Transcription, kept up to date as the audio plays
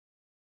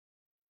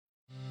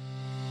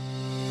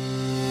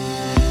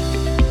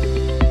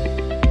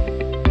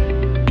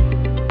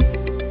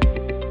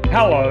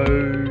Hello.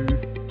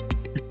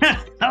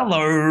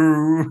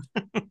 Hello.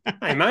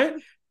 Hey, mate.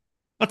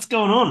 What's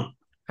going on?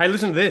 Hey,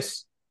 listen to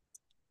this.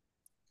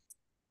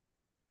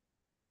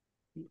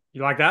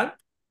 You like that?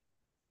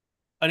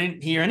 I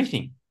didn't hear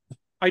anything.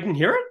 I didn't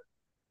hear it?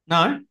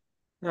 No,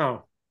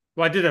 Oh.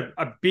 Well, I did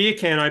a beer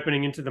can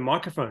opening into the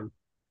microphone.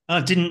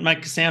 it didn't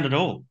make a sound at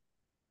all.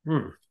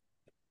 Hmm.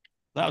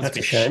 That was a That's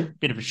a shame.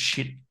 bit of a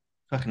shit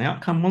fucking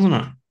outcome, wasn't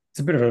it? It's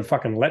a bit of a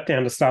fucking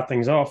letdown to start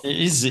things off. It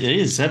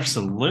is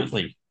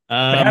absolutely.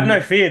 But have no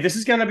fear. This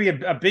is going to be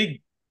a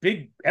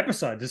big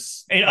episode.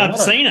 This a I've lot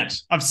of seen it.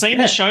 I've seen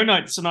the yeah. show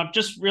notes, and I've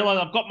just realised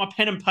I've got my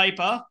pen and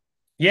paper. As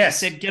you Yes.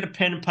 said, get a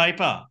pen and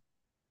paper.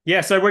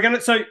 Yeah. So we're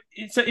gonna. So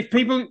if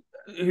people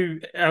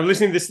who are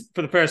listening to this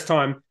for the first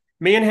time,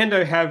 me and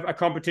Hendo have a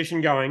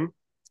competition going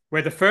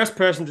where the first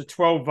person to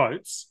 12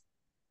 votes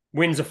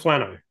wins a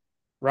flano,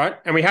 right?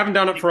 And we haven't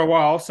done it for a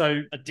while,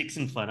 so A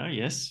Dixon Flano,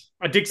 yes.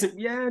 a Dixon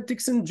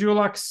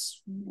Dulux,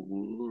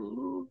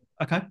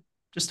 Okay,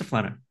 just a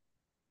Flano.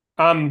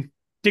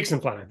 Dixon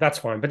Flano, that's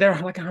fine, but they're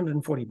like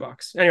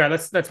 $140. Anyway,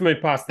 let's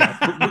move past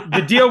that.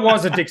 The deal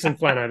was a Dixon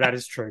Flano, that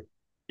is true.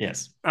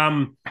 Yes.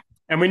 And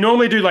we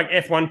normally do like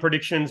F1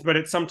 predictions, but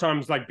it's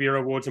sometimes like beer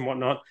awards and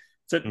whatnot.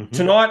 So Mhm.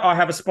 tonight I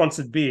have a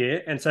sponsored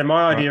beer, and so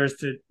my idea Right.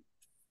 is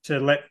to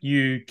let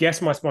you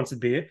guess my sponsored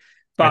beer,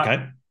 but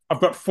Okay.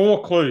 I've got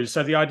 4 clues.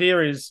 So the idea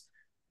is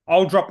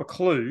I'll drop a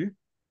clue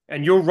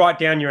and you'll write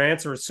down your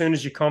answer as soon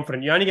as you're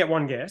confident. You only get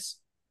one guess.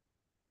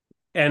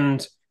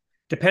 And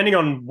depending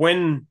on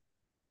when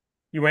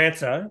you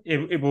answer,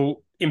 it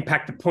will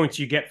impact the points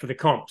you get for the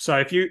comp. So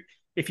if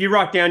you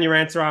write down your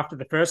answer after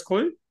the first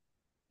clue,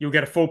 you'll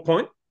get a full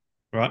point.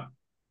 Right.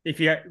 If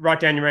you write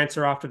down your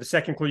answer after the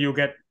second clue, you'll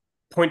get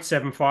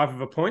 0.75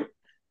 of a point.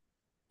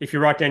 If you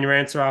write down your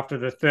answer after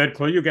the third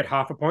clue, you'll get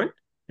half a point.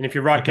 And if you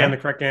write down the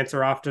Okay. correct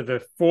answer after the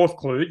fourth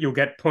clue, you'll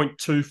get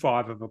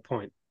 0.25 of a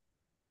point.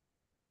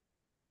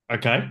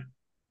 Okay. Do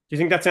you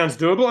think that sounds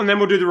doable? And then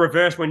we'll do the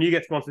reverse when you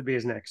get sponsored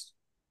beers next.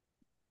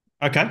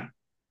 Okay.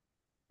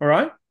 All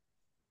right.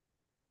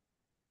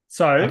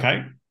 So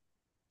Okay.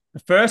 the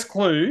first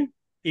clue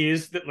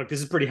is that, look,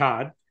 this is pretty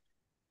hard.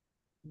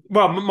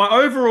 Well, my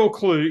overall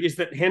clue is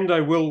that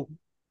Hendo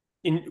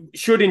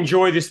should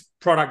enjoy this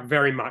product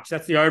very much.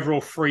 That's the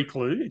overall free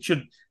clue.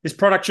 This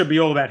product should be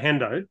all about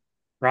Hendo,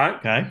 right?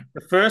 Okay.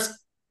 The first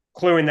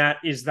clue in that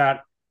is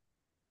that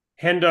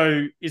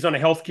Hendo is on a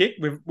health kick.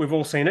 We've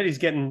all seen it. He's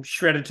getting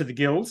shredded to the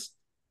gills,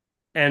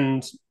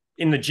 and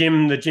in the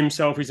gym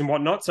selfies and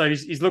whatnot. So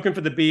he's looking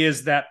for the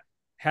beers that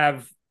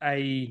have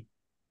a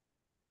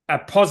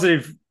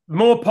positive,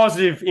 more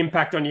positive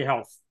impact on your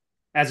health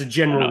as a Oh,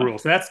 general no. rule.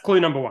 So that's clue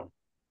number one.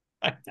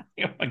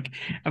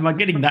 Am I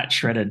getting that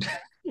shredded?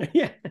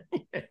 Yeah.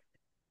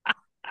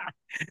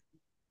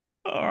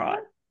 All right.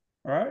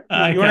 All right.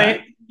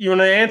 Okay. You want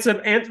to answer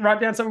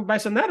write down something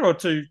based on that, or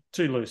too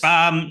loose? Do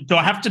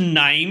I have to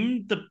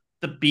name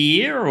the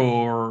beer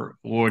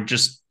or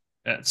just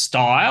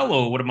style,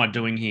 or what am I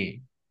doing here?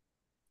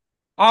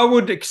 I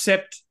would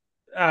accept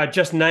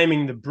just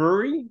naming the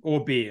brewery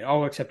or beer.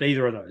 I'll accept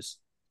either of those.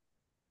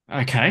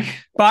 Okay.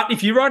 But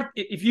if you write,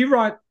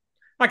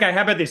 okay,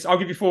 how about this? I'll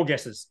give you 4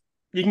 guesses.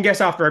 You can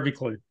guess after every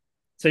clue.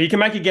 So you can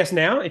make a guess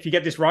now. If you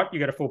get this right, you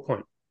get a full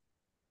point.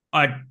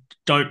 I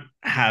don't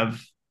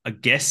have a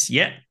guess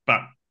yet,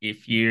 but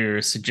if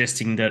you're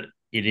suggesting that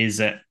it is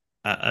a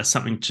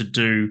something to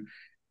do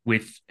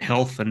with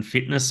health and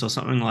fitness or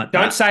something like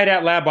Don't that, say it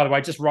out loud, by the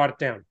way. Just write it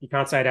down. You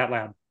can't say it out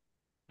loud.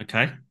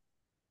 okay.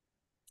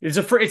 It's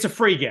a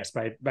free guess,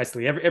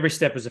 basically. Every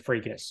step is a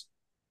free guess.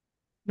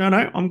 No,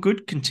 no, I'm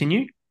good.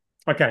 Continue.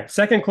 Okay.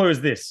 Second clue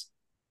is this.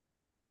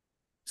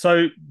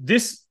 So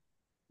this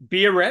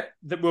beer rep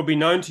that will be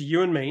known to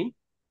you and me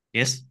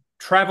Yes.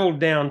 traveled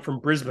down from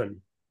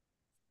Brisbane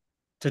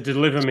to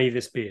deliver me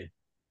this beer.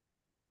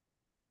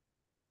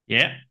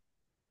 Yeah.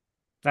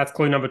 That's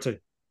clue number 2.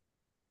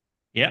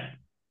 Yeah.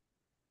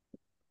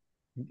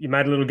 You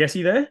made a little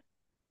guessy there.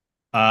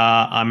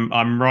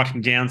 I'm writing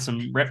down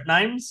some rep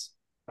names.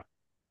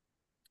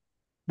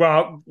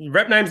 Well,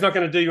 rep name's not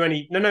going to do you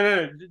any.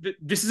 No.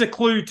 This is a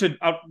clue to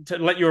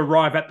let you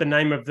arrive at the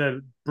name of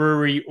the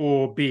brewery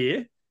or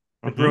beer,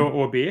 the brewer Mm-hmm.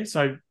 or beer.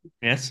 So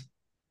Yes.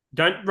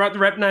 don't write the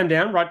rep name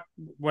down. Write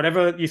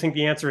whatever you think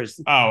the answer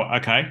is. Oh,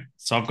 okay.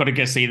 So I've got to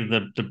guess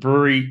either the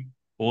brewery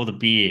or the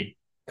beer.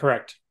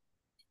 Correct.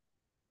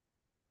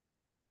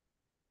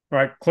 All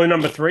right. Clue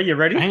number 3. You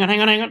ready? Hang All right.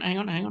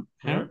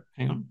 on,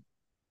 hang on.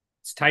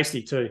 It's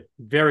tasty too.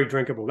 Very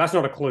drinkable. That's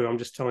not a clue. I'm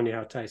just telling you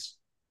how it tastes.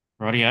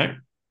 Rightio.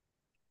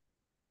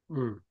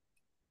 Mm.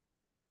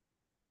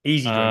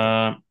 Easy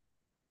drinking.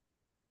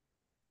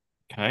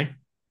 Okay.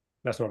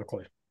 That's not a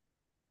clue.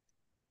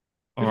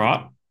 All right.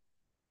 All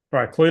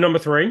right. Clue number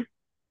 3.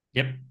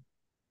 Yep.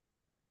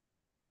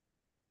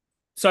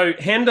 So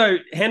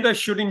Hendo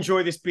should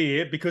enjoy this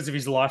beer because of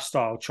his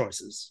lifestyle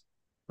choices,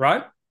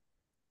 right?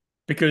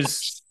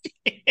 Because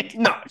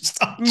no,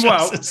 Stop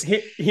well, choices.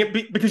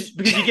 because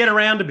you get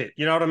around a bit.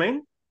 You know what I mean?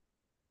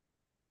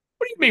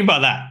 What do you mean by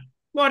that?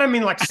 Well, I don't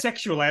mean like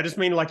sexually. I just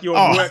mean like your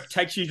Oh, work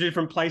takes you to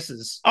different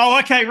places. oh,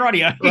 okay,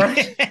 rightio.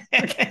 Right?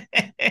 Okay.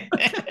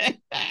 Okay.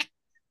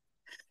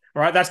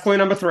 All right. That's clue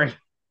number three.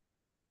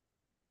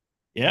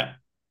 Yeah.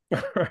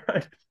 All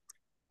right.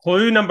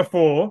 Clue number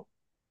four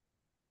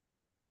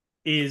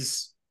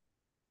is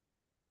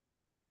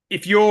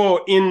if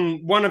you're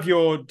in one of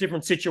your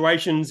different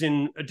situations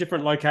in a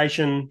different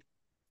location,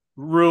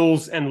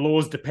 rules and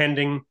laws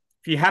depending,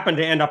 if you happen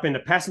to end up in the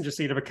passenger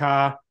seat of a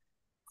car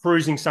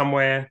cruising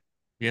somewhere,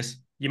 Yes.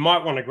 you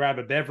might want to grab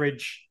a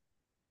beverage.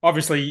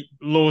 Obviously,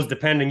 laws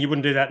depending, you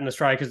wouldn't do that in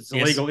Australia because it's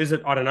Yes. illegal, is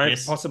it? I don't know,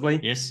 Yes. possibly.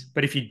 Yes.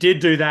 But if you did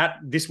do that,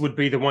 this would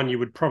be the one you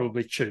would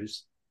probably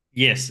choose.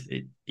 Yes.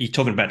 You're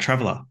talking about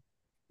Traveller.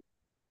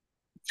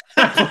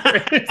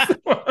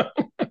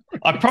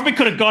 I probably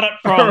could have got it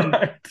All from.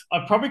 right.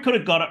 I probably could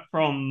have got it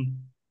from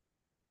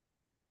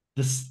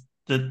this.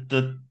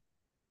 The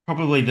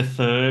probably the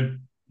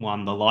third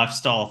one, the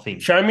lifestyle thing.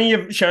 Show me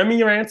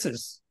your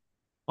answers.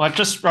 I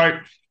just wrote.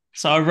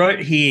 So I wrote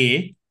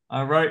here.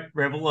 I wrote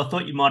Rebel. I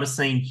thought you might have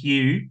seen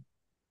Hugh.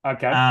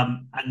 Okay.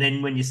 And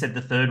then when you said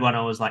the third one,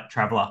 I was like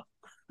Traveller.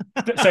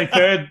 So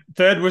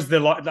third was the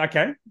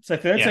okay. So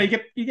third, so Yeah,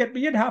 you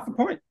get half a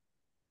point.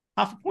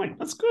 half a point.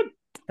 That's good.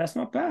 That's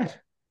not bad.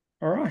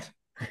 All right.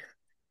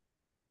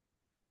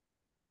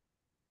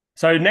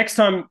 So next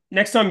time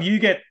you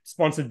get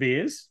sponsored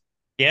beers,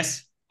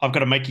 Yes, I've got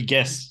to make you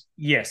guess.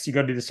 yes, you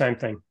got to do the same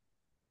thing.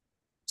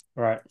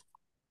 All right.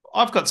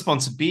 I've got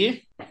sponsored beer.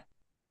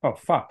 Oh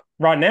fuck!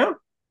 Right now?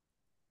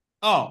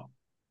 Oh,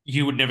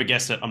 you would never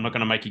guess it. I'm not going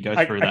to make you go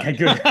through Okay,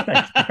 good.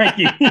 that. Thank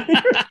you.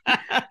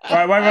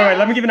 All right, wait.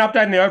 Let me give an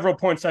update on the overall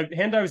points. So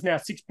Hendo is now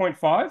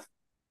 6.5,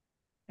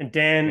 and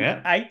Dan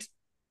Yeah. 8,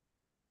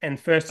 and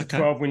first to Okay.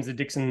 12 wins the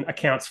Dixon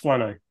accounts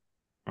Flano.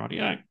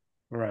 Rightio.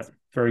 All right,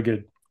 very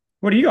good.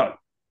 What do you got?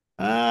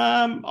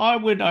 I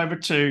went over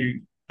to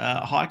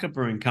Hiker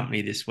Brewing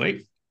Company this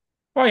week,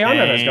 Oh yeah, I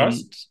know those and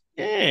guys.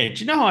 yeah, do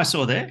you know who I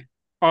saw there?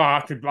 Oh,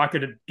 I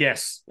could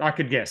guess. I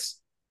could guess.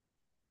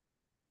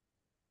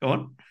 Go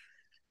on.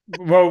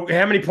 Well,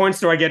 how many points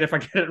do I get if I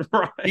get it You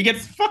right? get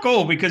fuck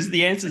all because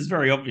the answer is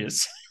very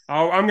obvious.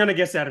 Oh, I'm going to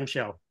guess Adam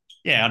Shell.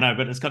 Yeah, I know,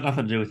 but it's got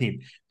nothing to do with him.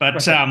 But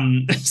Okay.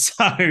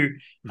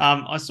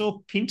 I saw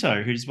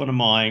Pinto, who's one of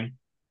my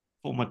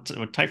former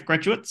TAFE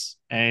graduates,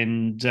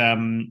 and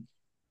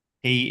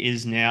he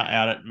is now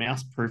out at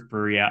Mouse Proof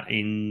Brewery out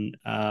in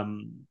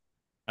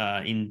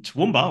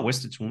Toowoomba,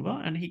 west of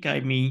Toowoomba, and he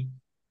gave me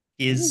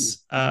Ooh,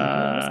 his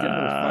let's get a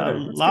little photo.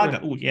 Let's get lager.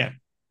 a Oh yeah,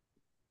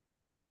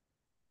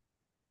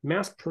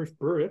 mouse proof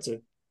brew. That's a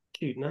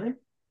cute name.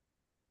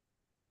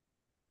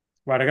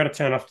 Right, I got to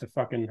turn off the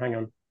fucking. Hang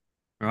on.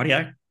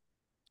 rightio.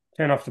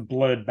 Turn off the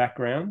blurred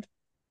background.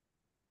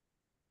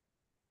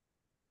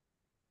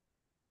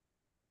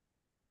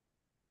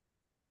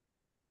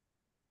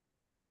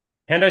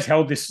 Hendo's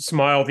held this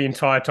smile the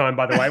entire time,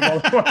 by the way,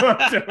 while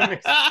I'm doing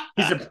this.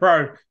 He's a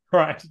pro.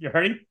 Right, you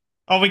ready?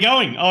 Are we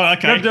going? Oh, You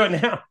got to okay. do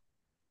it now.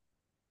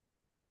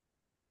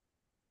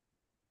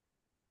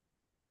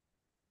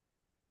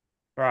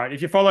 All right.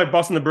 If you follow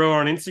Boss and the Brewer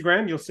on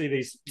Instagram, you'll see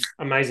these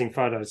amazing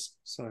photos.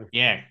 So, all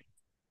Yeah,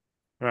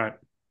 right.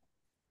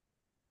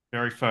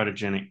 very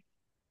photogenic.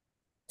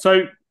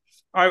 So,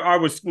 I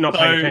was not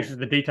paying So attention to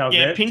the details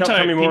yeah, there.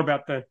 Tell me more Pinto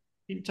about the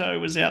Pinto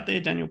was out there.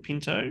 Daniel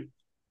Pinto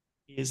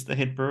is the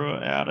head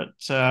brewer out at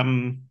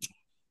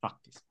fuck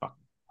this fucking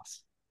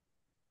bus.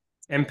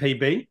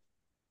 MPB.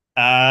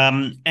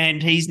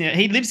 And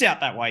he lives out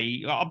that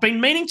way. I've been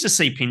meaning to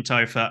see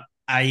Pinto for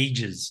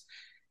ages,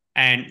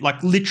 and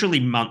like literally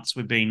months.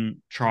 We've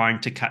been trying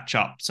to catch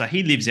up. So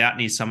he lives out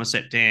near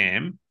Somerset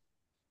Dam,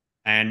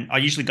 and I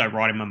usually go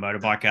riding my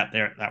motorbike out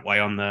there that way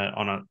on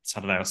a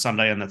Saturday or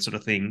Sunday and that sort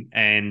of thing.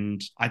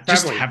 And I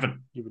just Traveling. haven't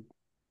You would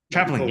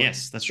traveling. call it.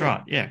 Yes, that's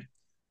right. Yeah,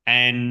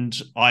 and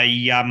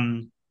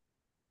I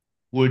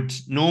would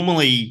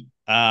normally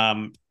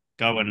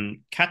go and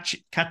catch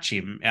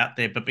him out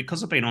there, but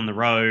because I've been on the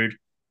road,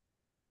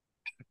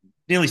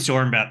 nearly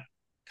saw him about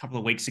a couple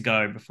of weeks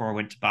ago before I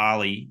went to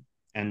Bali,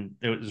 and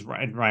there was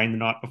rain the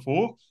night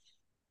before,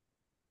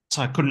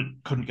 so I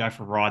couldn't go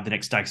for a ride the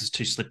next day because it's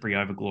too slippery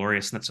over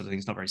Glorious and that sort of thing.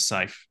 It's not very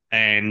safe.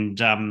 And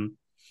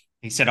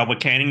he said, "Oh, we're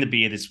canning the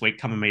beer this week.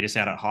 Come and meet us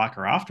out at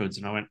Hiker afterwards."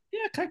 And I went,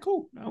 "Yeah, okay,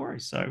 cool, no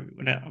worries." So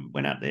went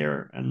out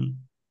there and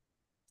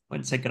went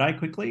and said good day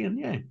quickly, and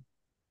yeah.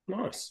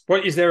 Nice.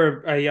 What is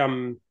there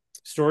a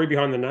story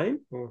behind the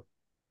name? Or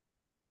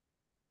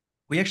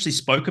We actually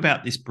spoke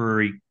about this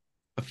brewery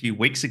a few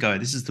weeks ago.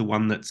 This is the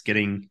one that's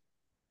getting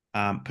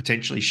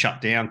potentially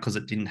shut down because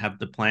it didn't have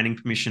the planning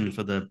permission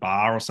for the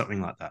bar or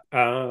something like that.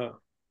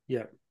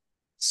 Yeah.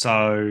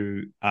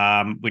 So,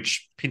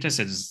 which Pinto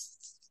says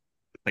is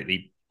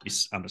completely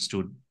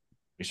misunderstood, Okay.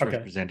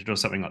 misrepresented, or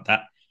something like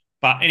that.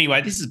 But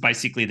anyway, this is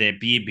basically their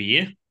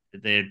beer,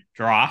 their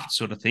draft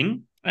sort of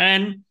thing.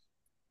 And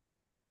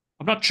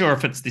I'm not sure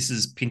if this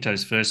is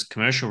Pinto's first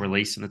commercial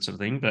release and that sort of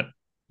thing, but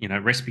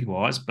recipe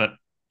wise. But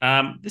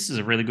this is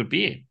a really good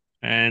beer,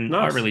 and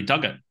I Nice. really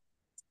dug it.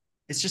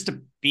 It's just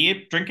a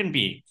beer, drinking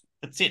beer.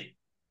 That's it.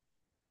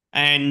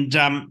 And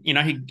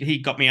he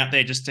got me out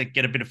there just to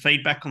get a bit of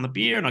feedback on the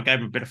beer, and I gave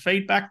him a bit of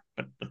feedback.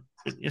 But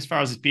as far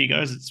as this beer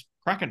goes, it's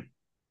cracking.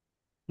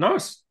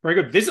 Nice, very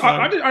good. This So,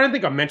 I don't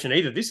think I mentioned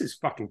either. This is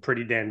fucking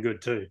pretty damn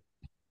good too.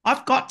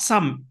 I've got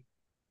some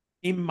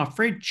in my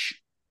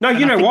fridge. No,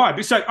 you know why?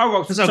 So,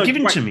 because they'll give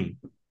it to me.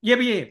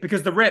 Yeah,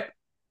 because the rep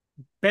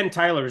Ben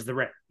Taylor is the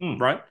rep,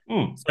 right?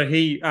 So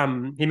he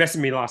messaged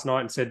me last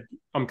night and said,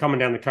 "I'm coming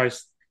down the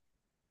coast.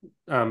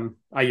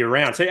 Are you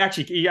around?" So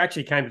he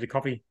actually came to the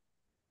coffee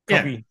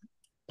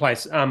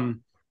place.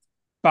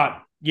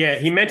 But yeah,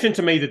 he mentioned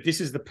to me that this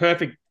is the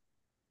perfect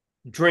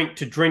drink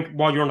to drink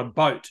while you're on a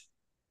boat.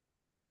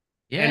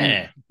 Yeah.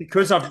 And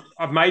because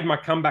I've made my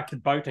comeback to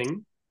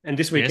boating, and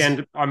this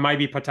weekend I may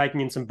be partaking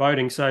in some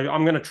boating, so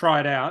I'm going to try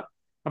it out.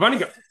 I've only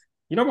got,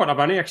 you know what? I've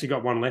only actually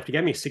got one left. He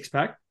gave me a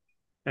 6-pack,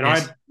 and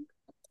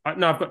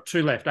I've got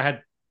 2 left. I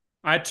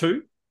had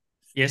 2.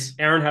 Yes.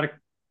 Aaron had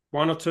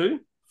 1 or 2.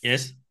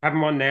 Yes.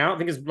 Having one now. I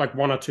think it's like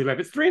 1 or 2 left.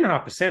 It's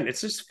 3.5%.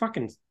 It's just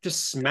fucking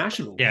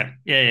smashable. Yeah.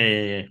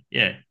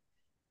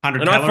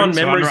 100 and calories, I fond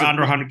memories so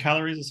under 100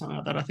 calories or something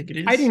like that. I think it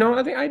is 89.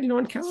 I think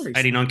 89 calories.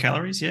 89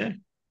 calories. Yeah.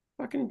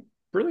 Fucking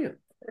brilliant.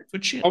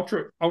 Good shit.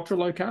 Ultra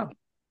low carb.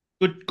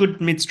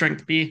 Good mid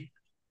strength beer.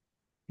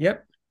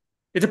 Yep.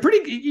 It's a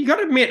pretty. You got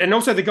to admit, and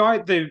also the guy,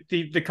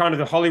 the kind of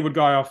the Hollywood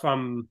guy off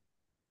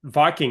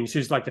Vikings,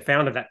 who's like the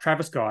founder of that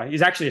Travis guy,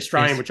 is actually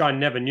Australian, which I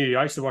never knew.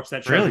 I used to watch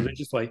that show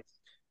religiously.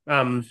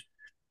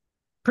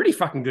 Pretty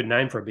fucking good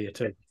name for a beer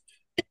too.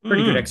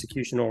 Pretty good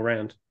execution all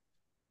around.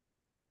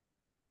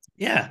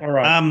 Yeah. All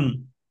right.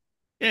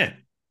 Yeah.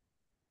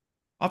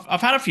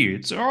 I've had a few.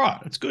 It's all right.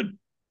 It's good.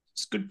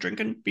 It's good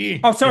drinking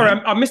beer. Oh, sorry,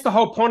 I missed the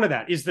whole point of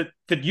that. Is that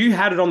you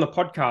had it on the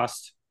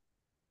podcast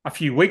a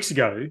few weeks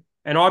ago,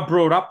 and I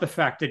brought up the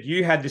fact that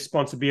you had this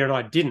sponsored beer and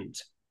I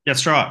didn't.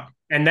 That's right.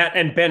 And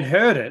Ben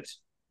heard it.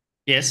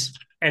 Yes.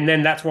 And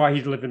then that's why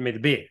he delivered me the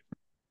beer.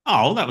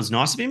 Oh, that was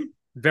nice of him.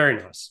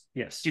 Very nice.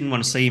 Yes. Didn't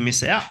want to see you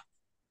miss out.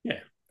 Yeah,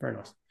 very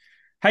nice.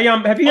 Hey,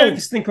 have you heard of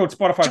this thing called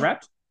Spotify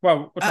Wrapped?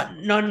 Well, what's that?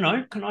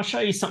 No. Can I show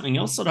you something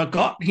else that I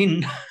got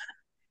in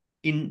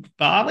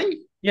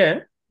Bali?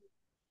 Yeah.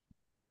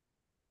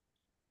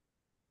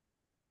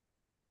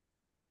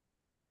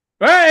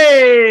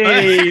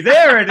 Hey,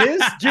 there it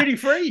is. Duty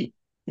free.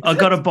 I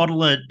got a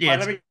bottle of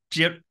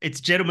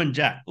it's Gentleman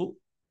Jack. Ooh.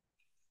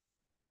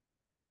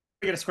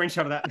 Get a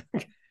screenshot of that.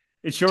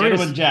 It sure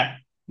Gentleman is.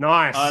 Jack.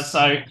 Nice.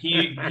 So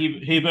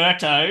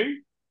Huberto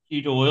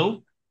Hugh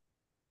Doyle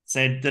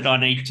said that I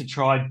need to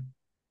try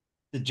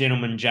the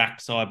Gentleman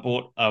Jack. So I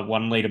bought a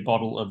 1 litre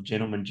bottle of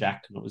Gentleman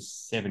Jack, and it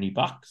was $70,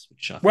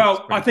 which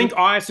I think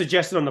I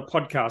suggested on the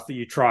podcast that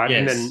you try it,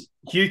 and then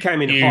Hugh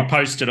came in. You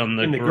posted on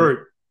the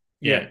group.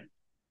 Yeah.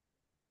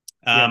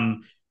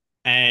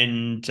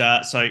 And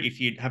so if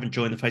you haven't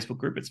joined the Facebook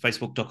group, it's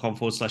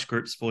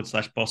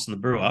facebook.com/groups/Boss and the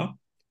Brewer.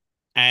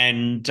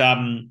 And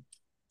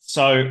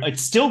so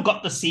it's still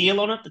got the seal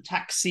on it, the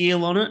tax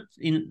seal on it,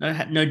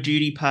 no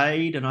duty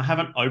paid, and I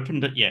haven't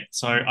opened it yet.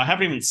 So I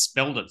haven't even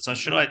smelled it. So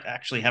should I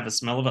actually have a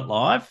smell of it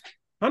live?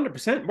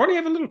 100%. Why don't you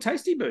have a little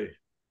tasty boo?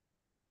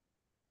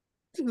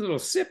 Just a little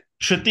sip.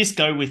 Should this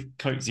go with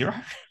Coke Zero?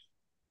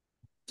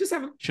 Just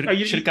have a. Should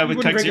it go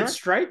with Coke Zero?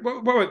 Straight.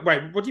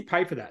 Wait. What do you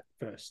pay for that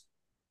first?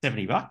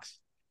 $70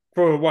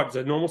 for what? Is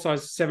it normal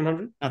size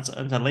 700? That's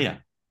a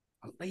litre.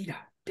 A litre.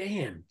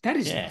 Damn, that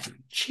is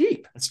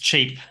cheap. It's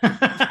cheap.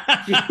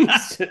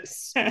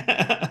 Jesus.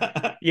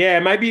 Yeah,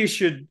 maybe you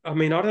should. I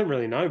mean, I don't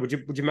really know. Would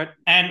you make?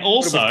 And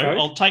also,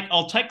 I'll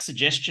take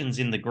suggestions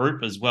in the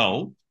group as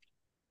well,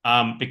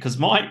 because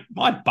my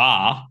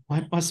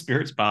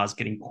spirits bar is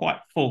getting quite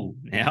full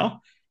now,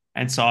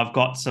 and so I've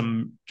got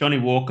some Johnny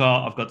Walker,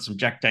 I've got some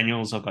Jack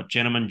Daniels, I've got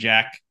Gentleman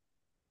Jack,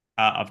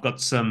 I've got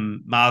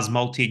some Mars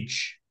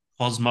Maltage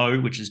Cosmo,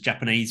 which is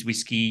Japanese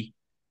whiskey,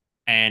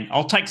 and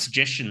I'll take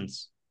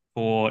suggestions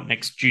for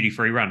next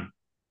duty-free run.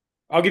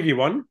 I'll give you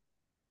one.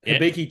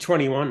 Hibiki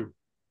 21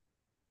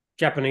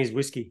 Japanese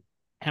whiskey.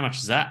 How much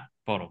is that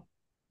bottle?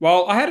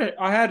 Well,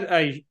 I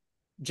had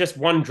just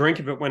one drink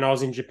of it when I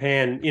was in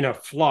Japan in a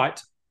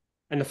flight,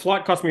 and the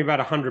flight cost me about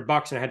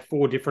 $100, and I had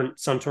 4 different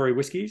Suntory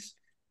whiskeys.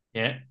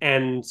 Yeah.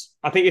 And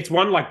I think it's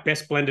won like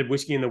best blended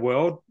whiskey in the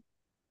world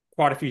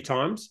quite a few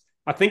times.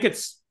 I think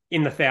it's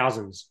in the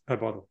thousands per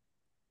bottle.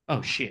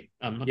 Oh, shit.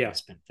 I'm not going to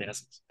spend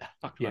thousands.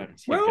 Fuck yeah.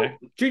 Well,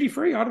 duty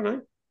free, I don't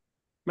know.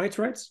 Mates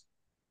rates.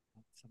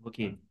 Let's look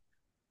in.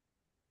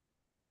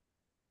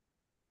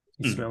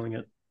 He's smelling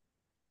it.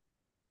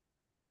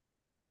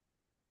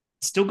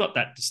 Still got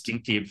that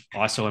distinctive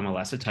isoamyl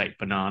acetate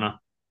banana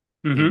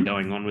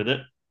going on with it.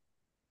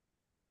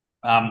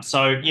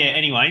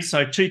 Anyway,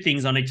 so 2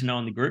 things I need to know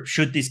in the group.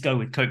 Should this go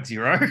with Coke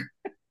Zero?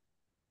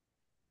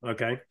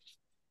 Okay.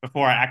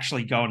 Before I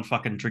actually go and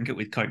fucking drink it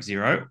with Coke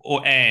Zero,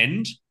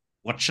 and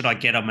what should I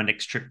get on my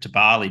next trip to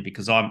Bali?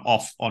 Because I'm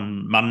off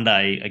on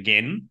Monday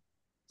again.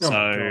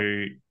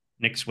 So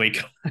next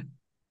week,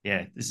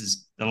 this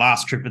is the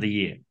last trip of the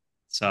year.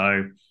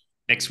 So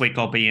next week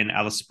I'll be in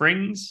Alice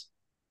Springs,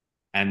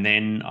 and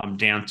then I'm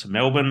down to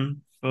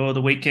Melbourne for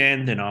the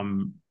weekend. Then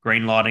I'm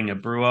green lighting a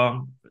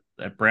brewer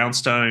at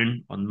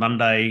Brownstone on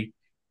Monday,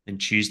 then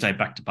Tuesday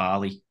back to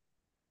Bali, and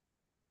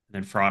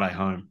then Friday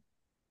home.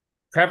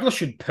 Traveller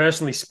should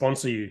personally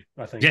sponsor you,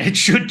 I think. Yeah, it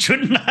should,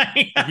 shouldn't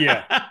they?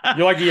 Yeah.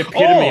 You're like the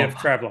epitome of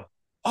Traveller.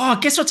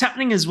 Guess what's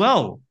happening as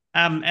well?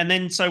 And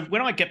then so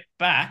when I get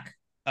back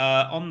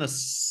on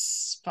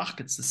it's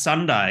the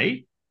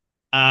Sunday.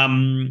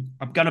 I'm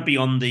going to be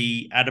on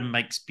the Adam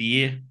Makes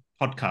Beer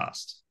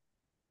podcast.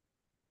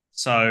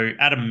 So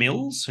Adam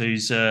Mills,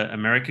 who's an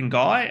American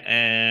guy,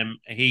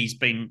 does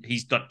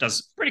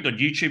a pretty good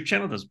YouTube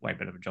channel. Does way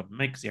better of a job than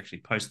me because he actually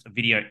posts a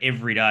video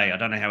every day. I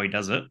don't know how he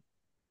does it.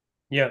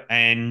 Yeah,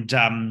 and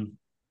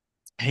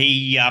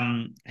he's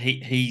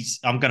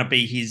I'm going to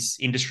be his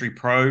industry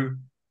pro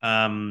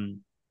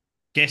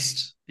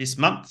guest this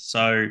month.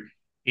 So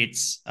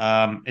it's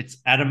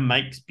Adam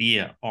Makes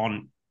Beer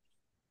on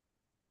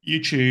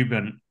YouTube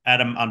and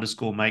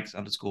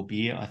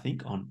Adam_makes_beer, I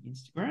think, on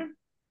Instagram.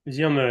 is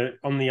he on the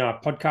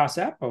podcast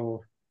app,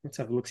 or let's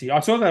have a look? See, I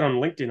saw that on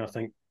LinkedIn, I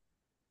think.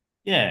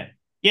 Yeah.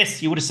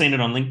 Yes, you would have seen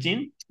it on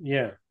LinkedIn.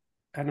 Yeah,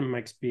 Adam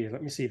Makes Beer.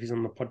 Let me see if he's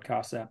on the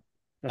podcast app.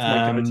 That's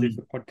my go-to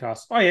for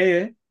podcasts. Oh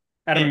yeah.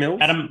 Adam Mills.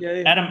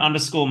 Yeah.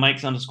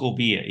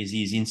 Adam_makes_beer is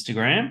his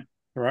Instagram.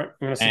 All right, I'm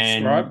going to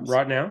subscribe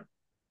right now.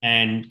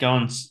 And go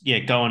and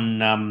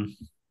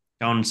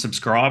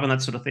subscribe and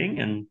that sort of thing.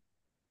 And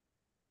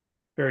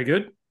very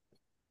good.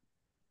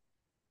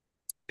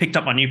 Picked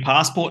up my new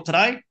passport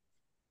today.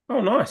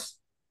 Oh, nice.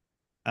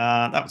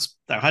 I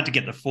had to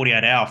get the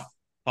 48-hour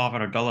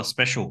 $500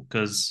 special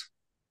because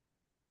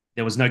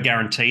there was no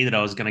guarantee that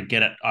I was going to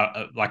get it.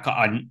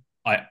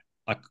 I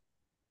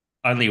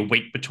only a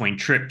week between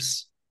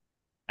trips,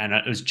 and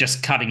it was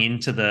just cutting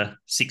into the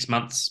 6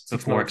 months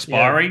before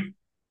expiry. Yeah.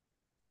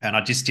 And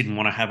I just didn't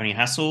want to have any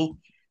hassle.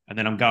 And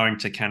then I'm going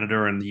to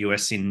Canada and the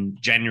US in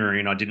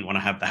January, and I didn't want to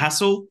have the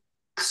hassle.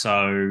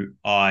 So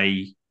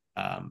I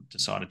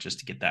decided just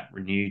to get that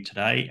renewed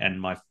today.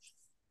 And my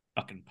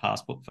fucking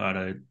passport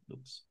photo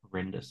looks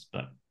horrendous.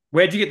 But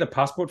where'd you get the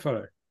passport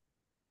photo?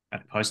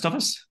 At the post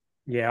office.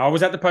 Yeah, I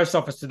was at the post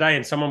office today,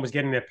 and someone was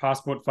getting their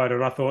passport photo,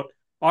 and I thought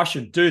I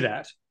should do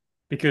that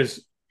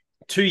because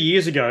 2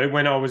 years ago,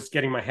 when I was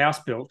getting my house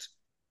built,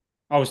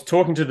 I was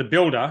talking to the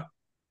builder,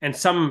 and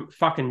some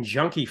fucking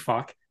junkie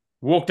fuck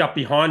walked up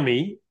behind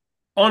me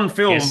on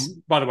film,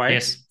 by the way.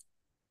 Yes.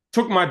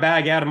 Took my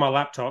bag out of my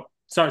laptop.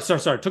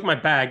 Sorry. Took my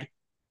bag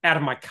out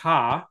of my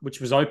car,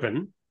 which was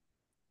open,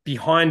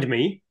 behind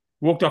me,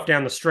 walked off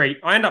down the street.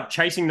 I ended up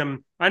chasing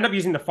them. I ended up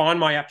using the Find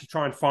My app to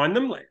try and find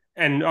them.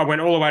 And I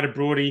went all the way to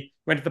Broady,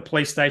 went to the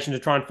police station to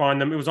try and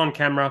find them. It was on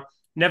camera.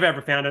 Never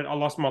ever found it. I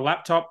lost my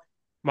laptop,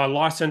 my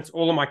license,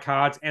 all of my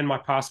cards, and my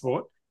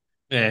passport.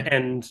 Yeah.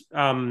 And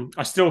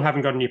I still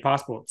haven't got a new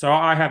passport. So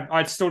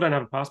I still don't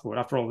have a passport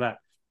after all that.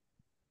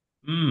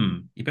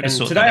 You better and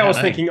sort today that out, I was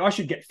thinking I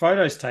should get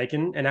photos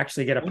taken and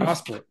actually get a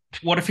passport.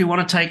 What if you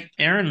want to take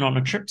Erin on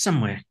a trip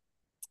somewhere?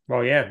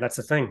 Well, yeah, that's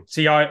the thing.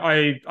 See,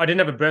 I didn't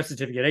have a birth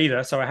certificate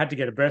either, so I had to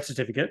get a birth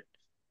certificate.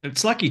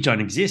 It's like you don't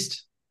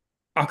exist.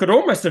 I could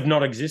almost have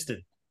not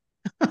existed.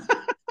 I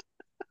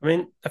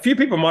mean, a few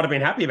people might have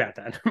been happy about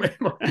that. I mean,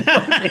 it might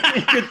be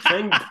a good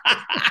thing.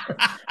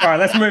 All right,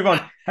 let's move on.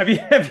 Have you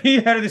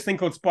heard of this thing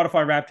called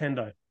Spotify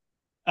Raptendo?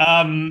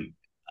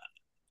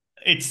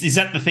 Is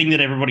that the thing that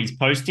everybody's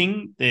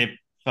posting? They're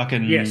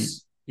fucking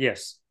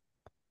yes.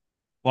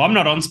 Well, I'm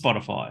not on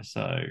Spotify,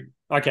 so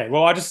okay.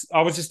 Well,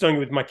 I was just doing it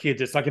with my kids.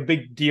 It's like a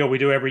big deal we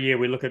do every year.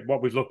 We look at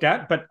what we've looked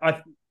at, but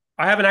I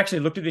haven't actually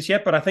looked at this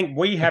yet. But I think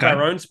we have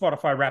our own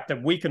Spotify Wrap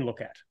that we can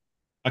look at.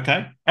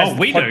 Okay. As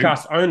we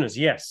podcast owners,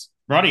 yes.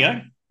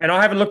 Rightio. And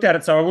I haven't looked at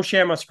it, so I will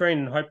share my screen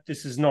and hope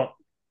this is not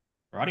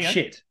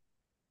shit.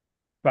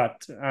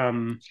 But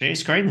share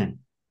screen then.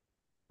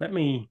 Let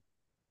me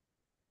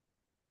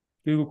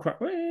Google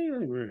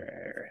Chrome.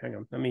 Hang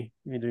on. Let me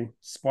do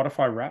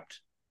Spotify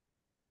Wrapped.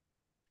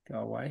 Go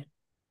away.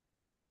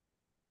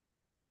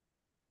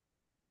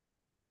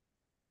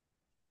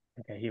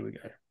 Okay, here we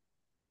go.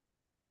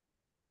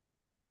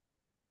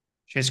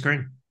 Share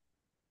screen.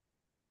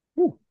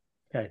 Ooh.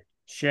 Okay.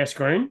 Share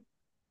screen.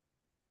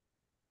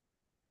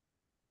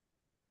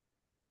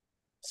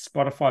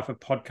 Spotify for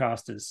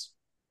podcasters.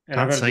 And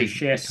I've got to do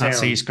share sound. Can't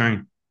see your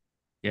screen.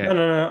 Yeah.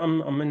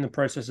 No. I'm in the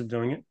process of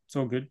doing it. It's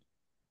all good.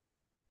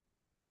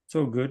 It's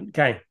all good.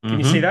 Okay. Can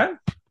you see that?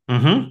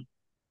 Mm-hmm.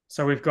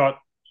 So we've got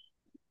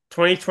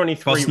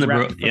 2023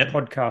 Wrapped for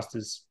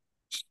podcasters.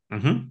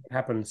 Mm-hmm. It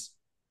happens.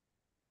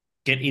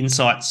 Get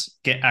insights.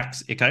 Get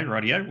acts. Okay,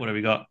 radio. What have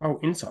we got? Oh,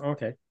 insight.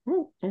 Okay.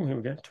 Oh, here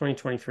we go.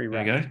 2023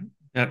 Wrapped. There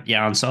you go.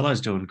 Yeah, and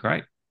Solo's doing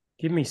great.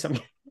 Give me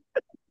something.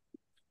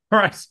 All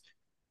right.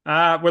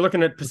 We're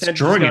looking at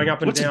percentages going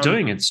up and what's down. What's it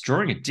doing? It's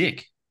drawing a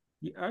dick.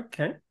 Yeah,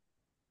 okay.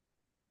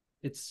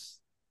 It's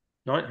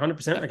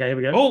 100%. Okay, here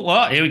we go. Oh,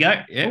 well, here we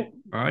go. Yeah.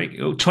 All right.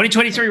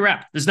 2023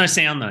 Wrap. There's no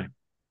sound, though.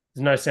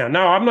 There's no sound.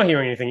 No, I'm not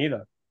hearing anything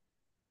either.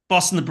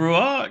 Boston the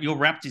Brewer, your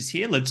Wrapped is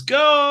here. Let's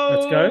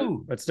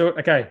go. Let's do it.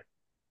 Okay.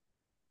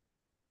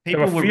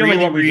 People were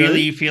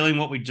really feeling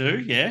what we do.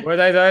 Yeah. Were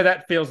they, though?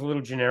 That feels a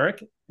little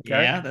generic.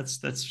 Okay. Yeah,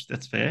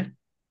 that's fair.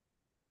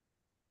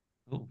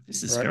 Oh,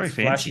 this is All right, very it's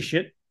flashy fancy.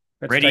 shit.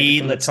 Let's take it Ready?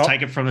 from the Let's top.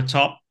 take it from the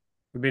top.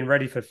 We've been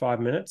ready for 5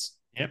 minutes.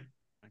 Yep.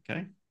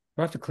 Okay.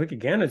 I have to click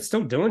again. It's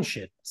still doing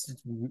shit.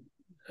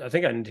 I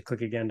think I need to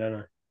click again, don't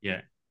I?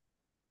 Yeah.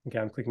 Okay,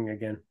 I'm clicking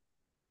again.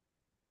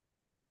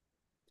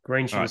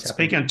 Green All shit right. is happening.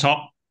 Speaking of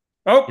top,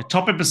 Oh, your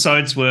top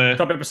episodes were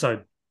top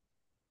episode.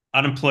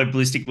 Unemployed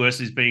Ballistic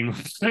versus being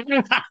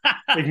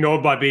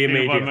Ignored by beer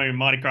media.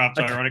 Mighty Craft,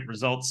 Okay. ironic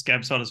results.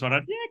 Scab Sodas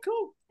 100. Yeah,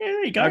 cool. Yeah,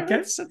 there you go. Okay.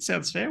 That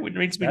sounds fair. Which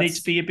means we need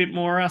to be a bit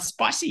more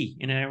spicy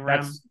in our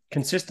That's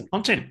consistent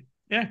content.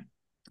 Yeah.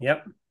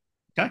 Yep.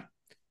 Okay.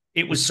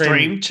 It was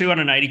streamed streamed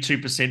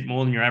 282%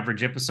 more than your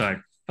average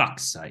episode.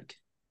 Fuck's sake.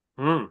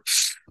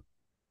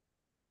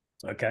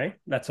 Okay,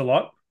 that's a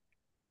lot.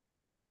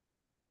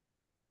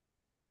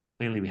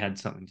 Clearly, we had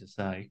something to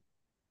say.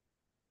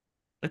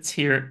 Let's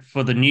hear it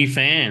for the new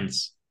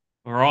fans.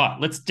 All right,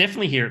 let's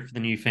definitely hear it for the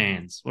new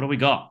fans. What do we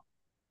got?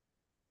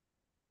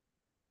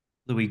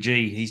 Louis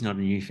G, he's not a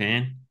new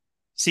fan.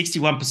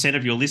 61%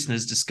 of your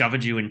listeners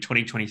discovered you in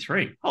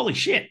 2023. Holy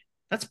shit.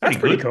 That's pretty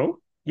good. Pretty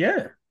cool.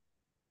 Yeah.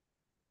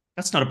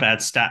 That's not a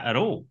bad stat at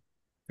all.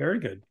 Very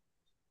good.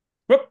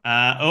 There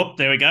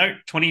we go.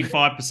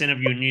 25%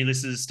 of your new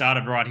listeners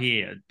started right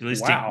here.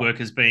 Ballistic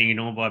workers being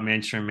ignored by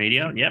mainstream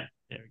media. Yep.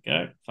 There we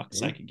go. Fuck's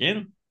sake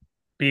again.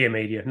 Beer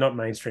media, not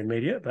mainstream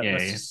media. But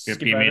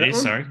beer media.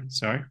 Sorry.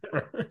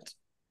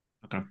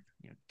 Okay.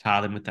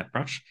 Tar them with that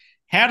brush.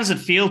 How does it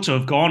feel to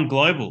have gone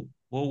global?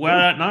 Well,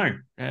 I don't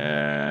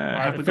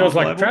know. It feels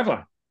like a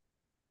traveller.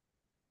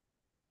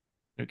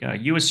 There we go.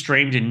 You were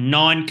streamed in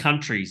 9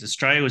 countries.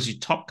 Australia was your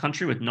top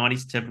country with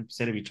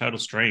 97% of your total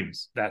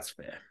streams. That's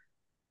fair.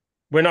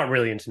 We're not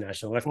really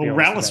international. Well,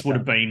 Rallis would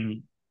have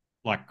been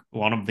like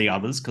one of the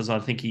others because I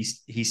think he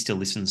still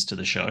listens to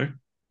the show.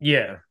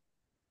 Yeah.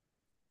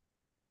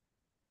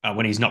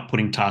 When he's not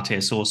putting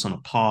tartare sauce on a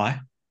pie.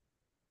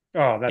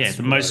 Oh, that's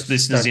the most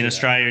listeners in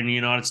Australia and the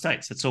United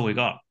States. That's all we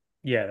got.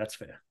 Yeah, that's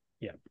fair.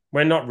 Yeah,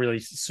 we're not really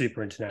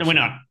super international. No,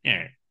 we're not.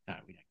 Yeah, no,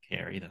 we don't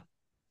care either.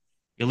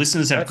 Your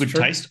listeners have good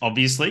taste,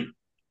 obviously.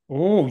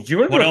 Oh, do you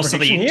want to do a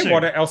prediction here?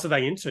 What else are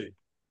they into?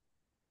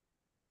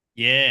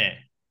 Yeah,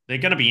 they're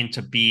going to be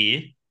into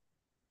beer.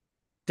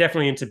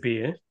 Definitely into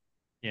beer.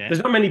 Yeah,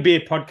 there's not many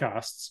beer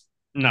podcasts.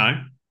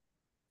 No.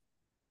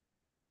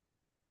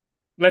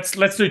 Let's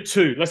do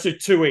 2. Let's do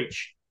 2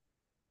 each.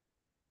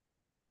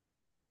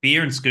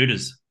 Beer and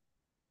scooters.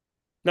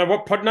 No,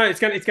 No, it's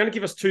going to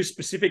give us 2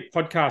 specific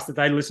podcasts that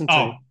they listen to.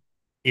 Oh,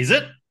 is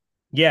it?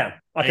 Yeah,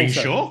 I think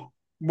so. Are you sure?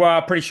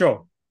 Well, pretty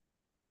sure.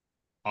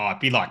 Oh, it'd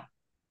be like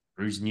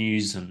Cruise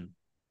News and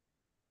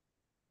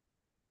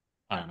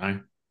I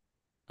don't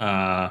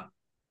know.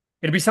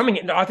 It'll be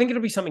something. I think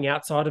it'll be something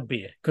outside of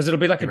beer because it'll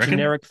be like a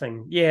generic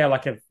thing. Yeah,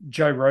 like a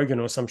Joe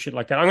Rogan or some shit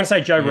like that. I'm going to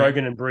say Joe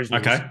Rogan and Bruce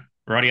News. Okay,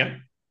 rightio.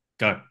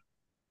 Go.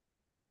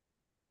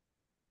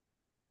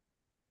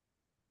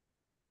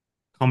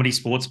 Comedy,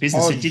 sports,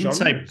 business. It didn't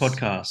say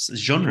podcasts.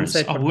 Genres.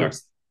 Say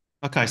podcasts.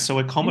 Okay, so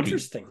we're comedy.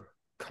 Interesting.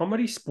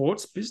 Comedy,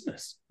 sports,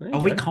 business. Are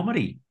we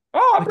comedy?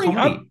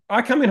 Oh,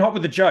 I come in hot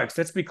with the jokes.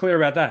 Let's be clear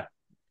about that.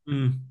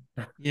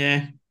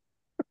 Yeah.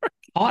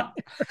 Hot.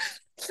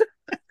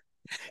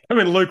 I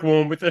mean,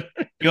 lukewarm with it.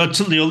 Your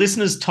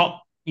listeners'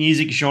 top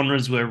music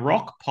genres were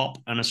rock, pop,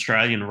 and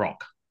Australian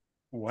rock.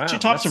 Wow. 2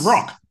 types of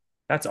rock.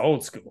 That's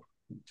old school.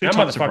 Our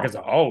motherfuckers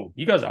are old.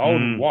 You guys are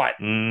old and white.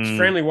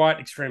 Extremely white,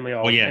 extremely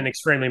old, and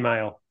extremely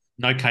male.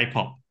 No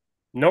K-pop.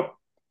 Nope.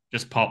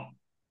 Just pop.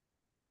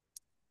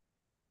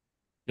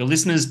 Your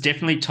listeners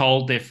definitely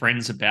told their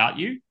friends about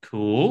you.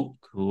 Cool.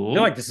 I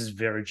feel like this is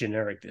very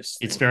generic,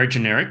 It's very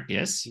generic,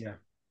 yes. Yeah.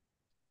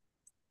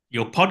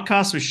 Your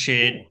podcast was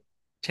shared,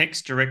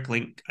 text, direct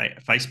link,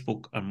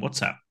 Facebook, and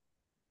WhatsApp.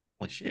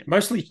 Holy shit.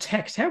 Mostly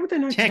text. How would they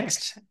know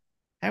text?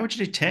 How would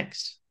you do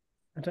text?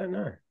 I don't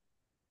know.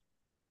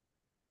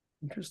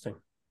 Interesting.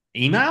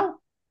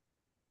 Email?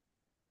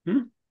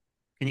 Can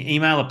you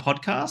email a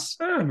podcast?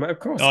 Oh, of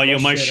course. Oh, your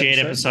most shared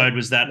episode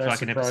was that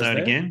fucking episode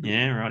again?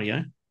 Yeah,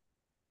 rightio.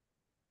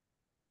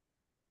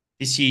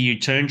 This year you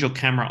turned your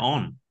camera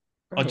on.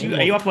 Are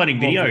you uploading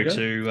video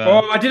to...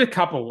 I did a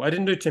couple. I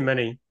didn't do too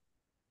many.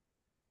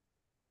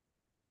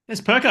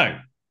 There's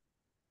Perko.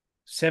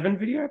 7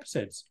 video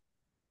episodes.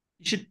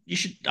 You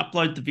should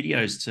upload the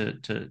videos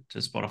to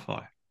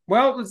Spotify.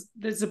 Well,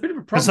 there's a bit of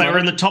a problem. Because they were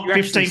in the top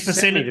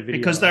 15%.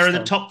 Because they were in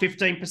the top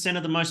 15%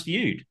 of the most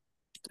viewed.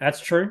 That's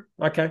true.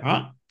 Okay. All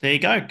right. There you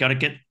go. Got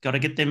to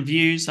get them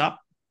views up.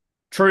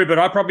 True, but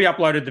I probably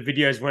uploaded the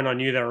videos when I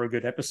knew they were a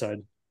good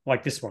episode,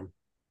 like this one.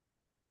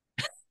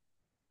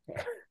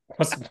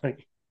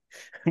 Possibly.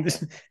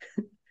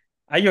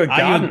 Are you a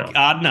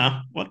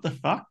gardener? What the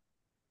fuck?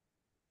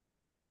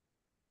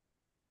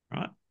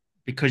 Right.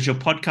 Because your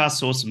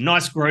podcast's awesome.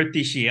 Nice growth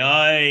this year.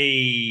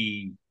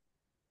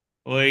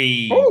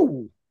 Oi.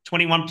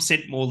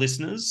 21% more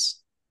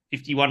listeners,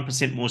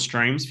 51% more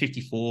streams,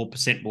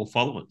 54% more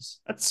followers.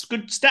 That's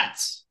good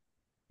stats.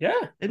 Yeah.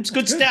 It's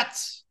good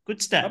stats. Good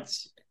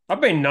stats.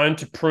 I've been known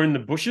to prune the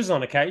bushes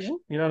on occasion.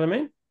 You know what I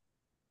mean?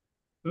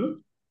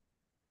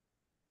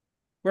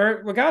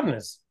 We're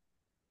gardeners.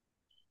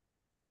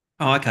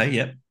 Oh, okay,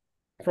 yep.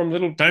 From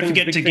Little Don't Things,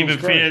 forget Big to give Things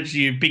a Grow. fair to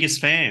your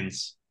biggest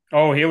fans.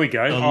 Oh, here we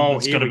go. Oh,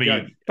 It's got here to we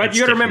go. be. But you It's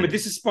got to remember, definitely.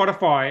 this is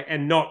Spotify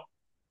and not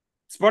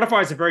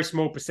Spotify is a very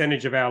small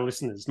percentage of our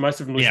listeners.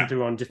 Most of them listen Yeah,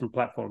 to on different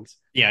platforms.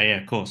 yeah,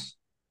 of course.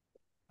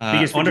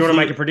 Biggest. I Do wonder you if want to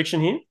make a Louis.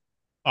 prediction here?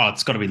 Oh,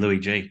 it's got to be Louis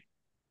G.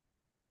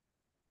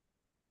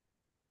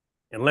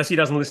 Unless he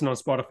doesn't listen on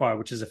Spotify,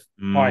 which is a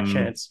high Mm,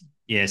 chance.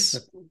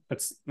 yes.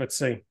 Let's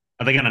see.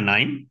 Are they going to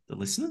name the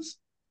listeners?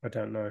 I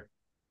don't know.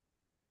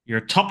 You're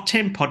a top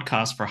 10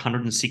 podcast for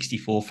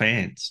 164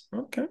 fans.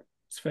 Okay,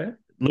 it's fair.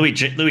 Louis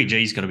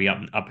G's got to be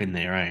up in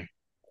there, eh?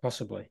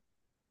 Possibly.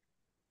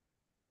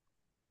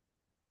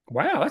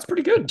 Wow, that's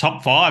pretty good.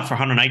 Top 5 for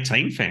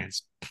 118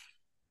 fans.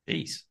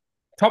 Jeez.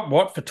 Top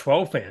what for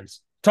 12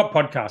 fans? Top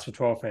podcast for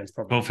 12 fans,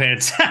 probably. 12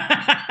 fans.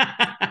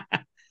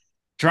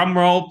 Drum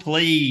roll,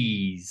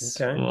 please.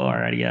 Okay.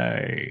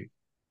 Alrighty-o.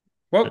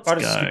 Well, Let's I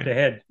just go. skipped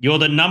ahead. You're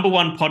the number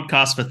one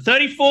podcast for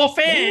 34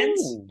 fans.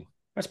 Ooh,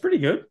 that's pretty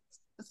good.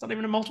 That's not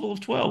even a multiple of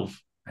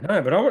 12. I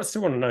know, but I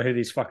still want to know who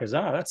these fuckers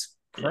are. That's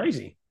Yeah.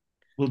 crazy.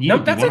 Well, you No,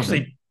 would be that's one of them.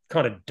 actually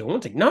kind of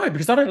daunting. No,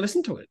 because I don't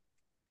listen to it.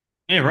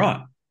 Yeah,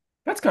 right.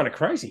 That's kind of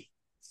crazy.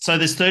 So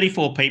there's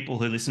 34 people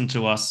who listen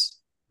to us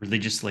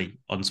religiously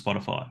on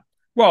Spotify.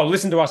 Well,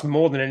 listen to us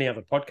more than any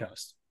other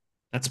podcast.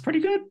 That's pretty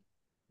good.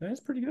 That's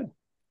pretty good.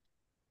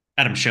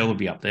 Adam Shell would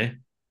be up there.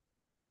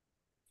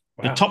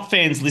 Wow. The top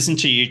fans listen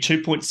to you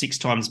 2.6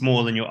 times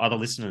more than your other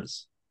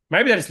listeners.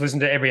 Maybe they just listen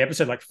to every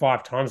episode like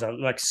 5 times,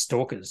 like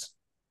stalkers.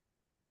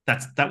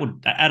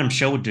 Adam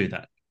Shell would do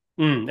that.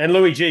 And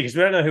Louis G, because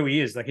we don't know who he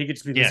is. Like he could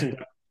just be listening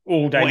to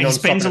all day. Well, he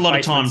non-stop spends a in lot of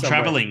basement time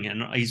somewhere. traveling,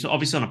 and he's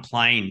obviously on a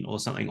plane or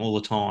something all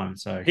the time.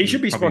 So He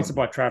should be probably sponsored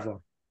by Traveller.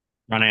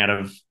 run out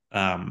of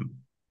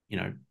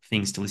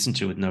things to listen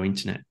to with no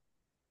internet.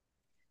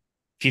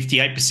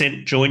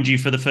 58% joined you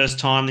for the first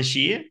time this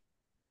year.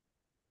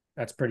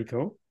 That's pretty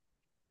cool.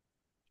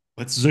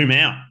 Let's zoom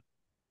out.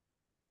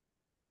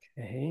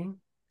 Okay.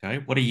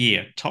 Okay, what a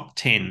year. Top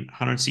 10,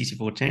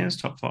 164 tens,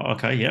 top 5.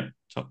 Okay, yep.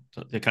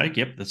 Okay,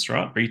 yep, that's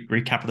right.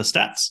 Recap of the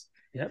stats.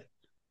 Yep.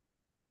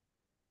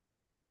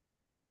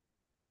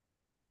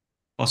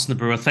 Boston the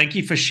Brewer, thank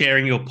you for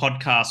sharing your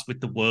podcast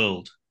with the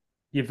world.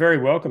 You're very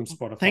welcome,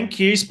 Spotify. Thank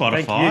you,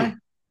 Spotify.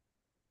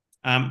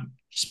 Thank you.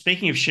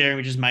 Speaking of sharing,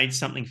 we just made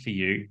something for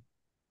you.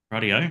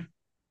 Radio.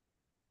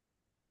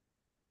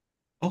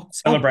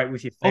 Celebrate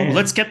with your fans.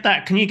 Let's get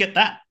that. Can you get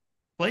that,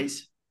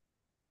 please?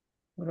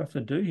 What do I have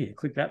to do here?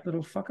 Click that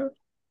little fucker?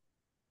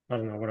 I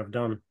don't know what I've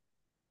done.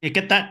 Yeah,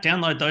 get that.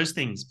 Download those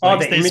things, please. Oh,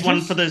 there's images?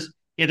 one for the.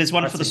 Yeah, there's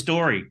one for the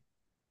story.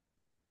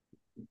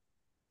 Oh,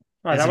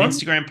 there's an one?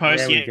 Instagram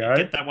post. There we go.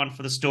 Get that one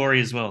for the story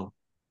as well.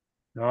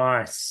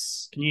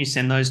 Nice. Can you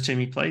send those to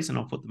me, please? And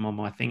I'll put them on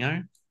my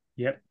thingo.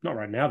 Yep. Not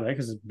right now, though,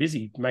 because it's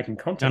busy making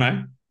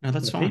content. No,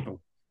 that's fine.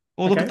 People.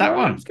 Oh, look at that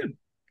one. That's good.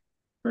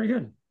 Very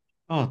good.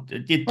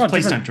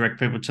 Please don't direct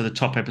people to the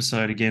top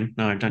episode again.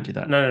 No, don't do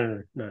that.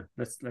 No.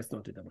 Let's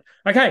not do that one.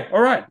 Okay.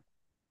 All right.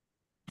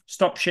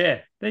 Stop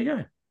share. There you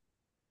go.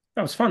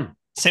 That was fun.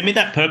 Send me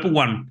that purple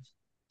one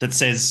that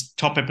says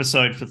top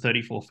episode for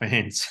 34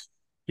 fans.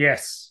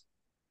 Yes,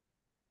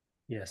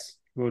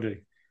 we'll do.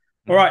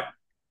 All right.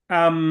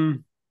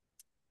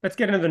 Let's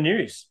get into the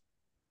news.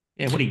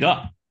 Yeah, what do you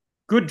got?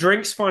 Good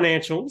Drinks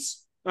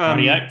financials.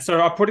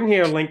 So I put in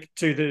here a link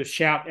to the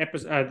Shout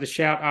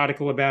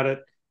article about it,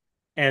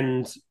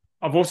 and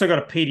I've also got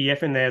a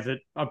PDF in there that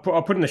I'll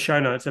put in the show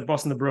notes at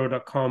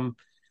bostonthebrewer.com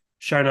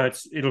show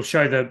notes. It'll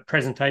show the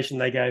presentation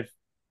they gave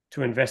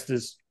to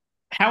investors.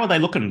 How are they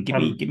looking?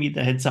 Give me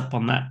the heads up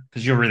on that,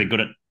 because you're really good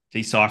at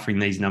deciphering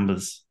these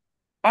numbers.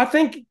 I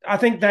think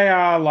they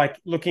are like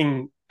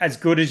looking as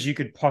good as you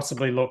could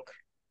possibly look.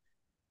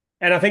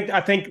 And I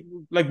think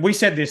like we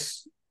said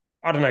this,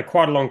 I don't know,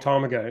 quite a long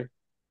time ago,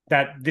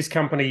 that this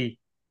company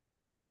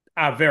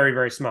are very,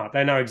 very smart.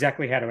 They know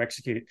exactly how to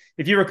execute it.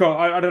 If you recall,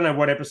 I don't know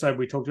what episode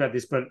we talked about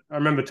this, but I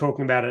remember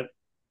talking about it,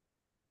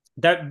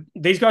 that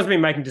these guys have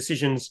been making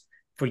decisions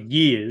for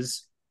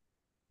years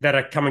that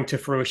are coming to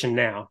fruition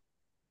now.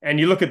 And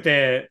you look at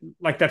their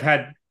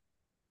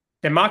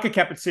market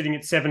cap is sitting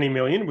at 70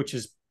 million, which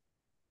is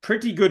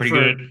pretty good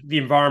the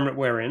environment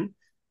we're in.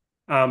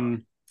 I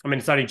mean,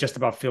 it's only just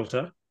above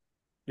Filter,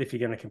 if you're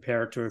going to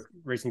compare it to a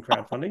recent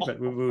crowdfunding, but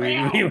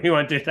we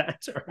won't do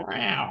that.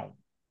 Wow.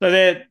 So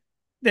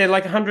they're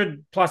like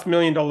 $100+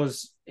 million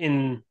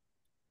in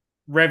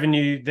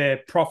revenue.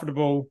 They're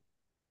profitable.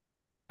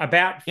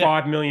 About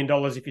 $5 million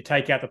if you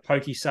take out the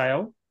pokey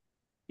sale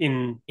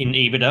in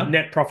EBITDA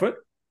net profit.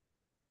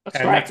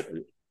 That's right.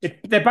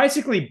 They're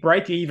basically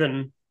break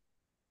even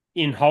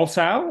in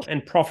wholesale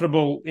and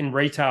profitable in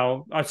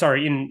retail.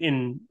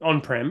 In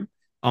on-prem.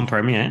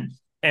 On-prem, yeah.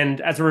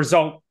 And as a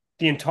result,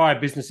 the entire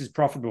business is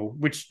profitable,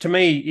 which to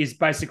me is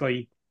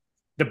basically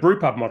the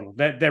brewpub model.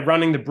 They're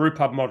running the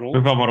brewpub model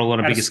on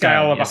a bigger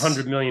scale of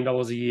 $100 million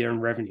a year in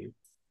revenue.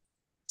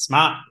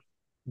 Smart.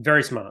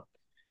 Very smart.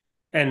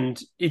 And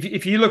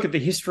if you look at the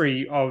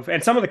history of,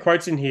 and some of the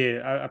quotes in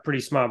here are pretty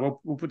smart.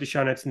 We'll put the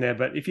show notes in there.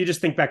 But if you just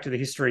think back to the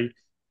history,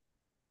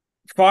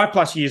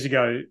 5+ years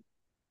ago,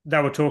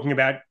 they were talking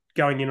about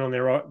going in on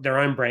their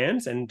own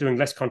brands and doing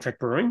less contract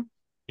brewing,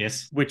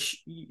 Yes.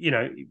 which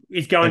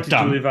is going They've to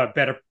done. deliver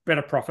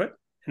better profit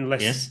and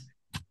Yes.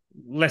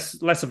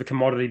 less of a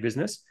commodity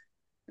business.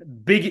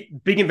 Big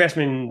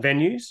investment in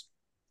venues.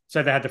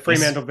 So they had the Yes.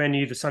 Fremantle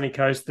venue, the Sunny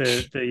Coast,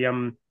 the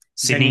venue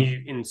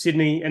Sydney. in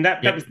Sydney, and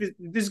that Yep. was this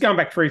is going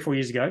back 3 or 4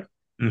 years ago.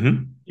 Mm-hmm.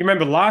 You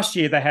remember last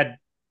year they had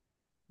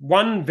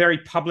one very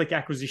public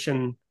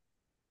acquisition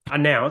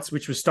announced,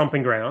 which was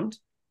Stomping Ground,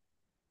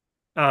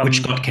 Which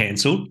um, got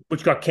cancelled.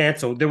 which got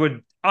cancelled. There were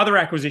other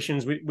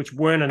acquisitions which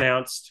weren't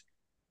announced,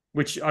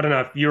 which I don't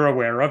know if you're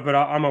aware of, but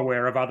I'm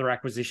aware of other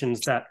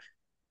acquisitions that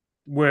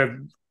were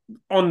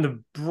on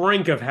the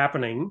brink of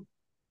happening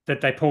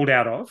that they pulled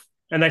out of.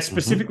 And they Mm-hmm.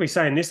 specifically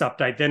say in this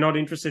update they're not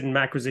interested in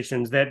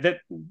acquisitions. They're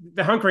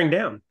hunkering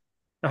down.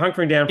 They're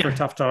hunkering down for a Yeah.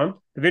 tough time.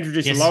 They've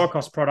introduced a Yes. lower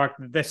cost product.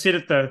 They sit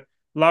at the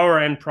lower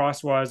end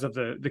price wise of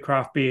the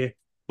craft beer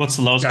What's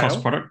the lowest cost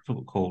scale.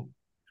 product called?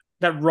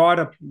 That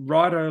Rider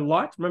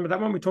Light, remember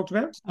that one we talked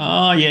about?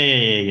 Oh, yeah, yeah,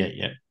 yeah, yeah,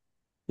 yeah.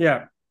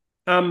 Yeah.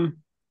 Um,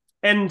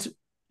 and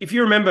if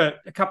you remember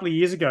a couple of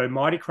years ago,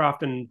 Mighty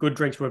Craft and Good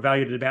Drinks were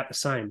valued at about the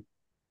same.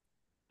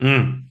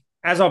 Mm.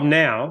 As of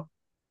now,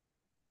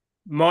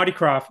 Mighty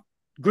Craft,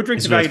 Good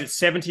Drinks It's are valued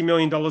worth. at $70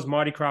 million.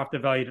 Mighty Craft are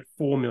valued at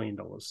 $4 million.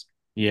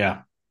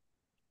 Yeah.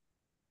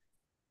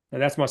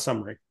 And that's my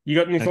summary. You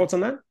got any That, thoughts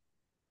on that?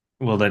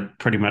 well, that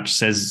pretty much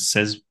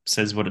says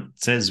what it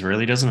says,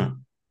 really, doesn't it?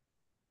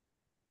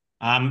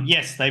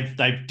 Yes, they've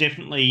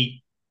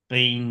definitely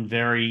been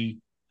very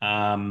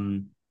uh,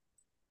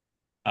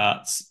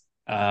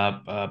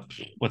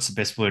 what's the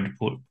best word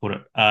to put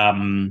it?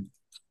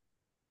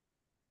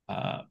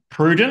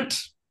 Prudent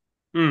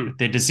Mm, with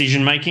their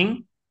decision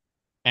making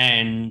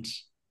and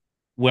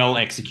well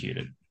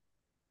executed.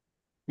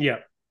 yeah.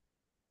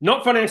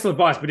 Not financial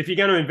advice, but if you're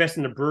going to invest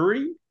in a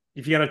brewery,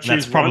 if you're going to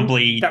That's choose one,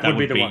 probably that would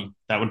be the one.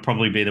 that would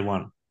probably be the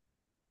one.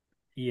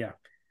 Yeah.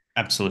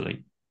 Absolutely.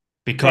 Right.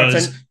 So,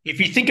 Because if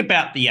you think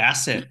about the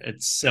asset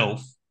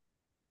itself,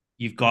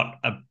 you've got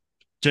a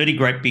dirty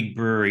great big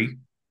brewery,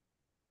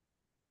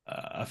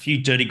 a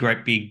few dirty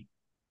great big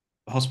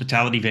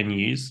hospitality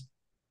venues,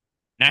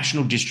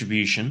 national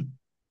distribution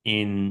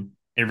in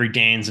every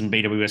Dan's and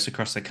BWS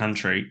across the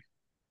country,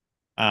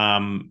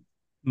 um,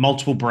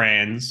 multiple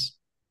brands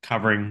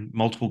covering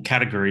multiple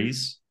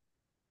categories.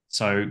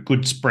 So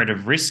good spread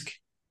of risk.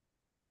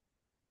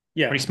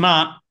 yeah. Pretty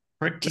smart.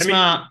 Pretty Let me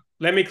smart.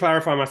 let me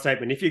clarify my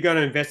statement. If you're going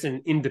to invest in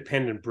an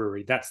independent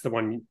brewery, that's the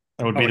one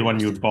That would I be would the one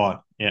you invest would in. buy.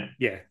 Yeah.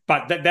 Yeah,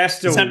 but they're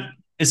Is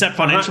that still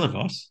financial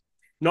advice?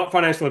 not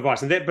financial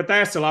advice, but they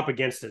are still up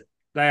against it.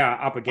 They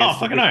are up Oh, against it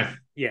fucking with oath.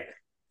 yeah,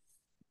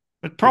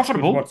 But with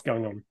profitable. what's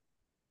going on.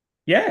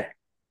 Yeah,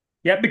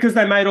 yeah, because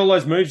they made all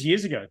those moves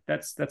years ago.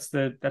 That's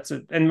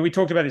it. And we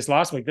talked about this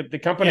last week. The Yeah,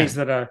 companies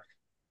that are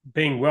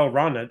being well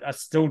run are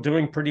still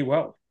doing pretty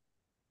well.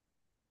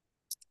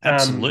 Um,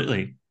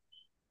 absolutely.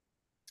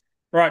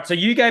 right. So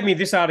you gave me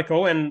this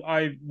article, and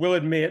I will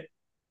admit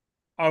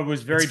I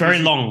was It's very very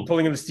busy long.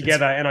 pulling this It's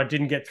together, and I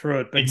didn't get through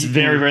it. But it's you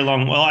very, can very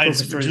long. Well, talk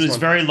us through it this was one.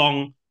 very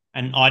long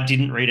and I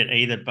didn't read it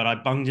either, but I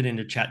bunged it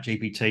into Chat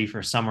GPT for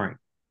a summary.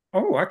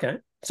 Oh, okay.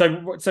 So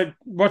what's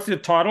the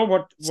title?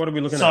 What are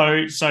we looking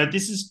at? So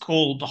this is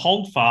called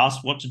Hold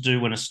Fast, What to Do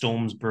When a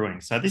Storm's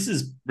Brewing. So this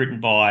is written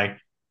by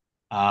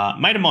a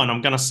mate of mine I'm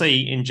going to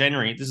see in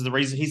January. This is the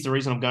reason. He's the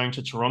reason I'm going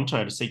to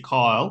Toronto to see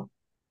Kyle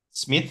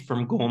Smith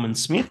from Gorman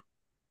Smith.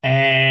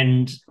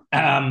 And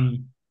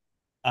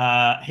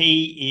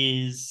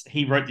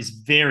he wrote this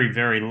very,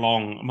 very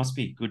long, it must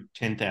be a good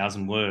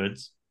 10,000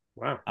 words,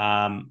 Wow.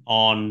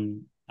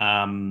 on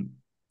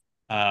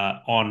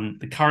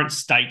the current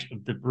state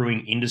of the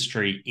brewing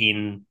industry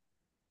in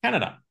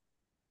Canada.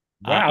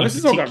 Wow, In this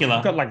has all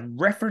particular, got like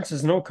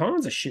references and all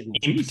kinds of shit.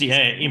 Jesus in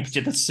Christ.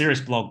 particular, that's a serious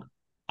blog.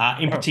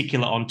 In Wow.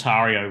 particular,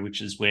 Ontario,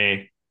 which is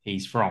where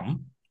he's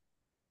from.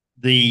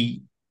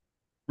 The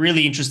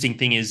really interesting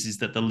thing is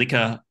that the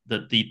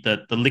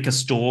liquor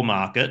store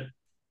market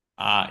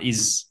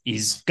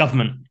is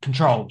government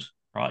controlled,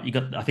 right? You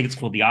got, I think it's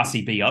called the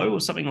RCBO or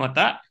something like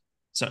that.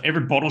 So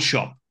every bottle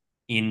shop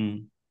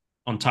in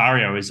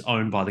Ontario is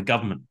owned by the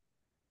government.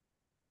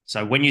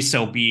 So when you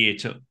sell beer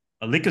to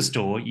a liquor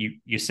store,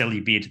 you sell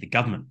your beer to the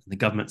government. The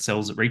government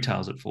sells it,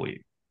 retails it for you,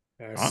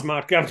 right?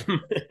 Smart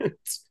government.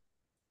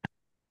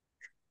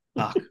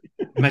 Fuck.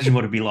 Imagine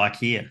what it'd be like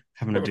here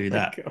having to Oh do my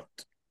that. God.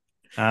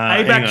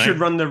 ABAC should Anyway,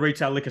 run the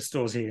retail liquor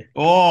stores here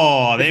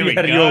oh, if there you we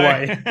had it your go.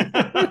 way.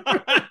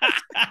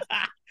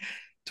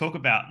 Talk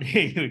about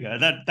here we go.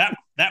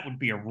 That would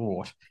be a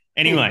rort.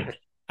 Anyway,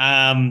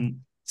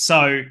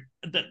 so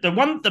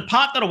the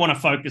part that I want to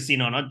focus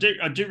in on,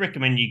 I do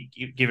recommend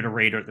you give it a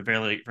read, or at the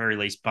very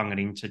least bung it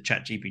into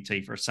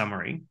ChatGPT for a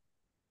summary.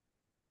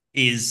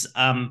 Is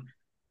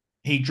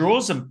he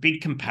draws a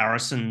big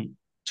comparison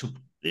to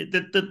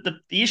the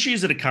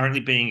issues that are currently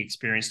being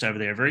experienced over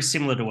there are very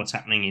similar to what's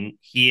happening in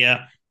here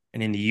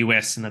and in the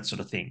US and that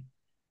sort of thing.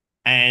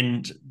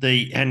 And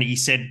he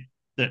said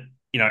that,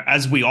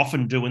 as we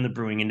often do in the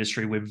brewing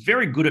industry, we're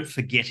very good at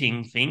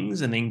forgetting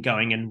things and then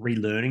going and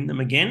relearning them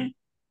again.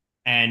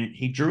 and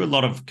he drew a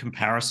lot of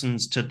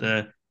comparisons to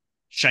the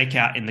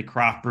shakeout in the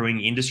craft brewing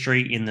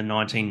industry in the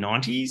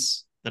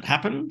 1990s that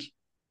happened.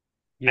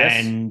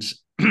 Yes.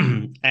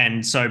 And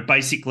and so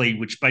basically,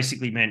 which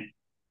basically meant,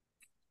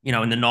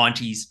 in the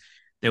 90s,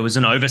 there was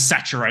an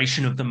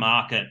oversaturation of the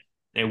market.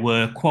 There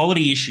were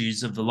quality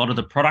issues of a lot of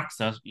the products.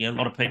 A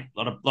lot of people,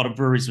 a lot of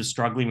breweries were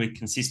struggling with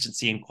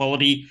consistency and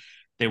quality.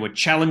 There were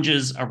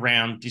challenges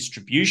around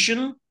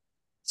distribution.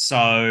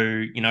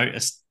 So,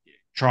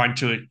 trying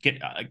to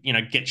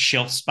get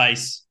shelf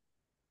space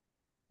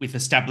with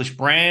established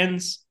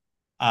brands,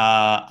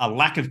 a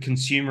lack of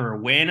consumer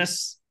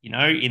awareness,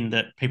 in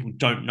that people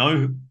don't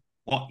know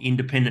what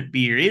independent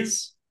beer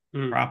is,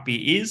 Mm. craft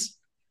beer is,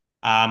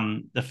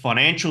 the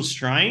financial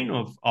strain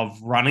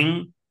of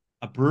running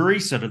a brewery,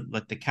 sort of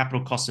like the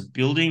capital cost of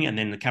building and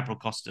then the capital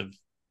cost of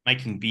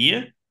making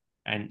beer,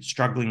 and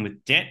struggling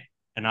with debt,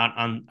 and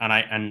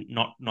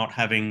not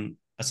having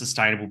a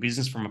sustainable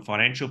business from a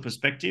financial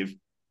perspective.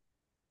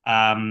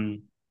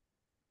 Um,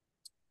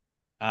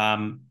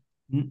 um,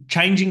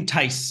 Changing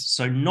tastes,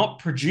 so not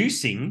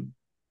producing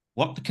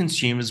what the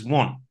consumers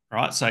want,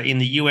 right? So in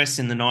the US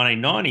in the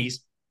 1990s,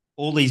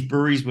 all these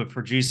breweries were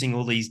producing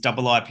all these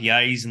double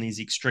IPAs and these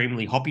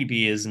extremely hoppy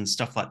beers and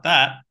stuff like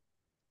that,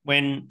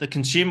 when the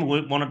consumer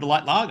wanted to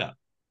like lager,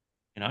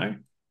 you know,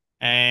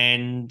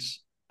 and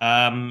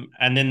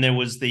and then there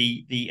was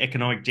the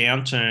economic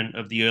downturn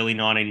of the early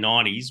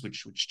 1990s,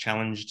 which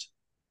challenged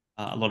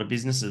a lot of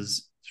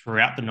businesses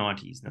throughout the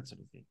 90s and that sort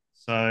of thing.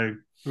 So,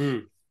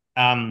 Mm.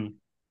 um,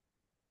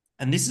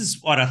 and this is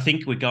what I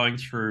think we're going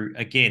through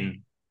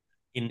again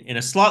in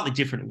a slightly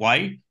different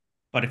way.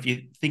 But if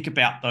you think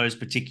about those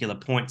particular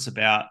points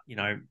about,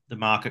 the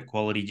market,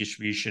 quality,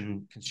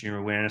 distribution, consumer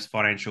awareness,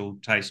 financial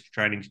taste,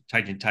 trading,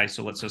 changing taste,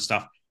 all that sort of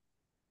stuff,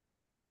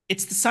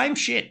 it's the same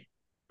shit,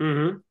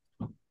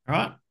 Mm-hmm.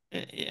 right?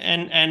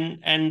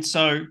 And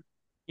so,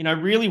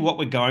 really what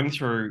we're going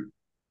through,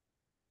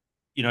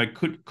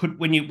 could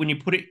when you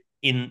put it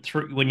in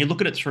through, when you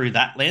look at it through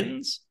that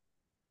lens,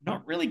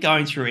 not really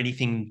going through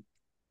anything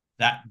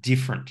that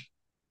different,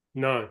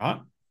 No. right?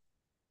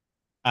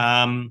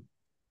 Um,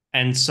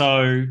 and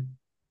so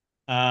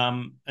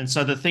and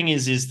so the thing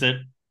is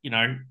that,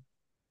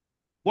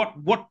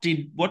 what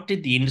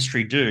did the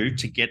industry do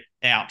to get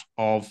out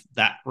of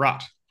that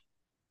rut?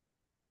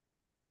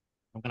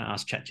 I'm going to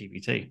ask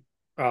ChatGPT.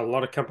 A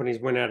lot of companies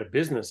went out of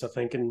business, I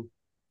think, and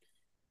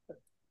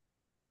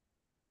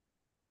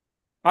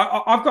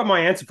I've got my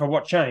answer for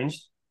what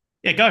changed.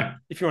 Yeah, go.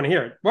 If you want to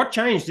hear it, what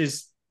changed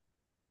is,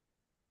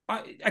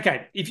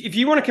 okay. If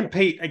you want to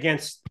compete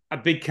against a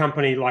big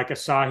company like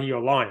Asahi or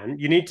Lion,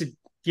 you need to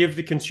give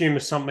the consumer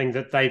something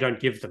that they don't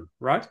give them,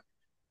 right?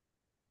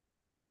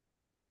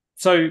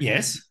 So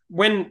Yes,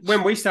 when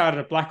we started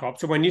at Black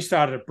Ops, or when you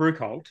started at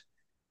Brewcult,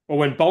 or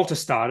when Bolter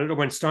started, or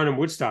when Stone and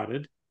Wood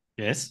started,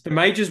 yes, the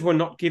majors were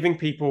not giving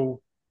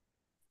people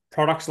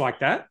products like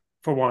that.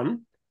 For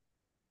one,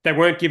 they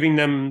weren't giving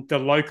them the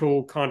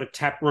local kind of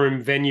tap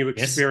room venue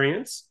yes,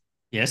 experience.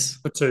 yes.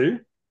 For two,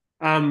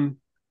 um,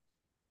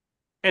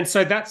 and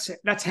so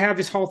that's how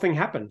this whole thing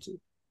happened.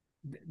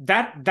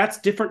 That's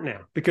different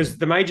now because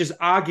the majors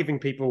are giving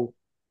people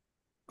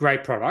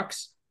great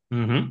products,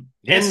 Mm-hmm. and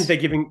Yes, they're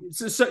giving.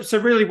 So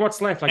really, what's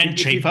left? Like and if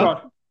you've cheaper.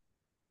 got,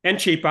 and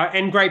cheaper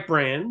and great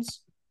brands,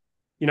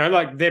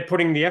 like they're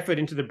putting the effort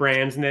into the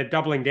brands and they're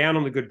doubling down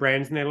on the good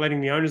brands and they're letting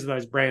the owners of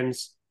those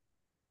brands,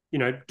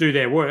 do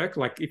their work.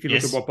 Like if you look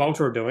at Yes, what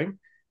Bolter are doing.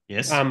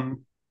 yes.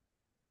 Um,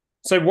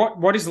 so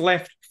what is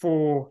left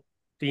for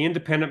the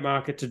independent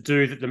market to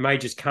do that the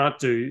majors can't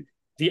do?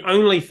 The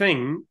only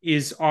thing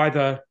is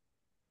either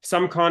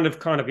some kind of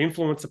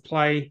influencer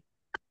play,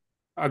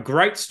 a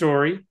great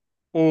story,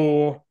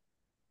 or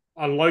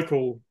a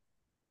local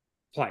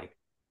play.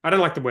 I don't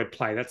like the word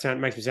play. That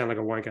makes me sound like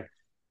a wanker.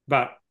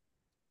 But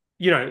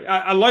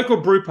a local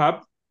brew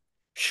pub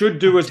should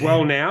do God as well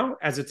damn. now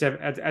as it's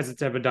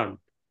ever done.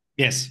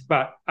 Yes.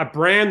 But a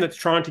brand that's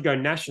trying to go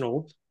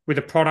national with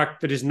a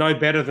product that is no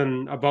better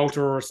than a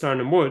Bolter or a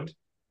Stone and Wood,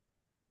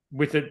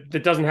 with it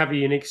that doesn't have a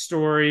unique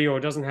story or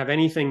doesn't have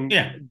anything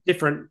Yeah.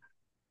 different,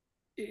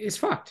 is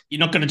fucked. You're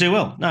not going to do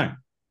well. No.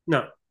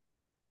 No.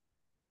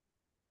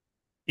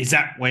 Is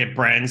that where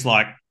brands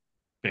like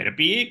Better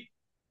Beer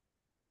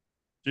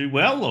do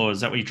well, or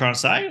is that what you're trying to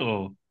say?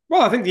 Or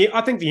Well, I think the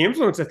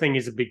influencer thing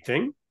is a big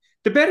thing.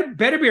 The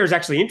better beer is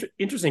actually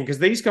interesting because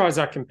these guys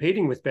are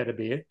competing with better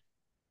beer.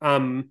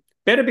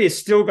 Better beer's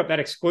still got that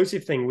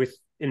exclusive thing with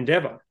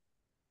Endeavor.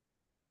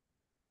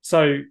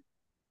 So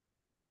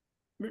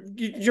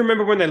you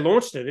remember when they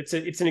launched it?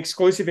 It's an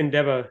exclusive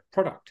Endeavor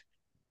product.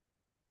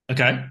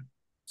 okay.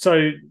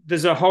 So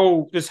there's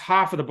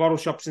half of the bottle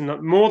shops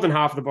more than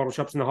half of the bottle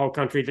shops in the whole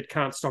country that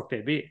can't stock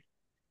their beer,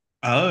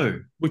 Oh,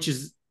 which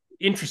is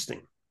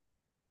interesting.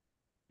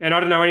 And I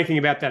don't know anything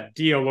about that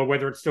deal or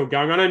whether it's still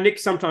going. I know Nick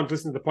sometimes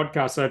listens to the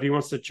podcast, so if he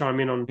wants to chime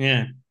in on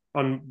yeah.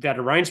 on that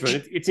arrangement,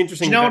 it's Do you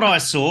interesting know what that. I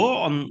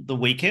saw on the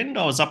weekend?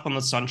 I was up on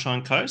the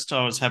Sunshine Coast.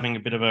 I was having a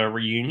bit of a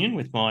reunion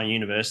with my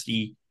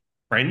university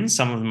friends.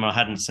 Some of them I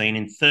hadn't seen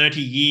in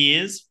 30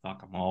 years.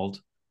 Fuck, I'm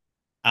old.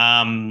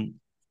 And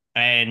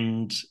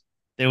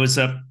there was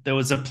a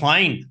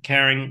plane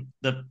carrying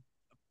the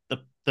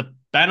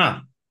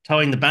banner,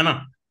 towing the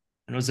banner,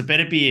 and it was a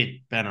Better Beer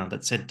banner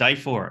that said "Day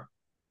for it."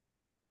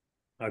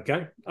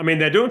 Okay. I mean,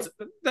 they're doing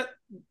that.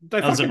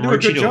 They That was at fucking do a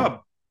good Maroochydore.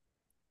 job.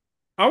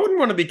 I wouldn't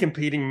want to be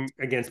competing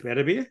against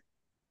Better Beer.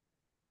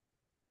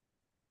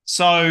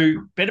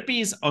 So Better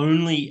Beer is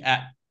only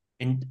at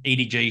in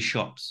EDG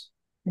shops.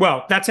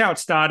 Well, that's how it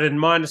started. And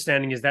my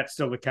understanding is that's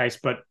still the case,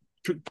 but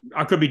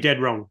I could be dead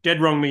wrong. Dead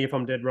wrong me if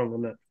I'm dead wrong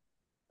on that.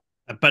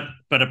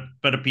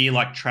 But a beer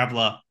like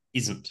Traveller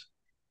isn't.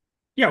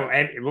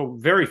 Yeah, well,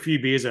 very few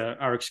beers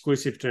are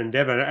exclusive to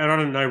Endeavour, and I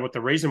don't know what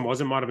the reason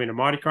was. It might have been a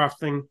Mighty Craft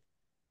thing.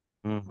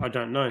 I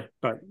don't know,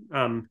 but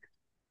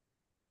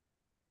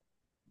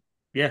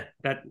yeah,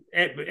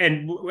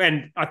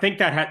 and I think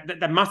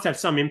that must have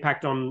some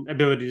impact on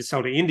ability to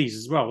sell to indies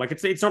as well. Like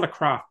it's not a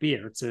craft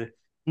beer;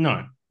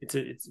 No.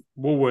 it's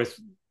Woolworth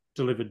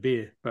delivered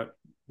beer. But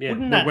yeah,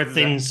 Wouldn't whether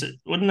that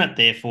that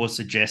therefore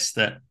suggest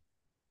that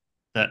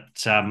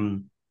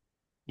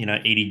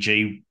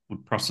EDG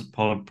would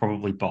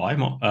probably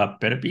buy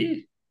Better Beer?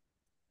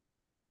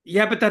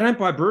 yeah, but they don't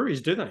buy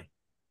breweries, do they?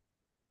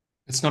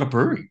 It's not a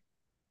brewery.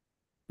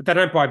 But they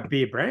don't buy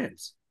beer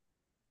brands.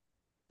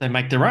 They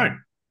make their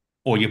own,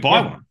 or you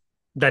buy Well, one.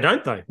 they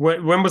don't though.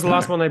 When was the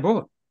last No, one they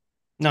bought?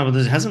 no, but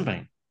there hasn't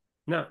been.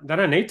 No, they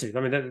don't need to. I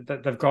mean,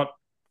 they've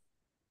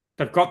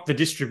got the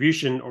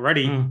distribution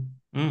already. Mm,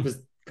 mm. There's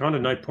kind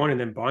of no point in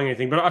them buying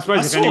anything. But I suppose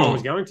I if anyone saw.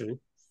 was going to,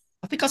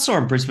 I think I saw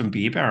in Brisbane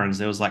Beer Barons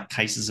there was like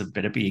cases of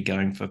Better Beer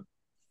going for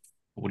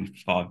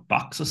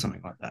 $45 or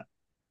something like that.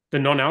 the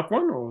non-alc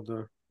one or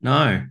the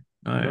No,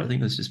 no, I no,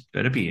 think it was just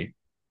Better Beer.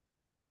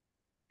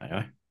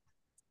 Anyway,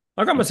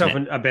 I got myself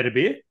internet. a better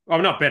beer.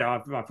 I'm not better.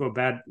 I feel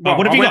bad. Oh, Well,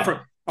 what have you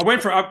got? I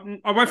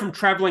went from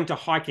traveling to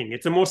hiking.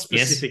 It's a more Yes.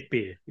 specific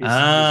beer.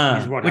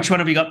 Is what Which one happened.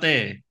 have you got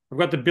there? I've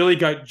got the Billy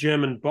Goat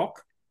German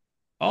Bock,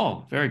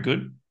 Oh, very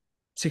good.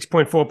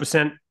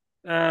 6.4%,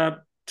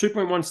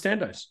 2.1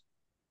 Standos.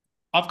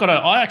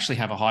 I actually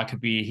have a hiker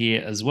beer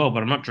here as well,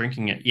 but I'm not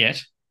drinking it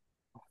yet.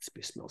 Oh, this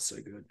beer smells so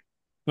good.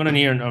 Got an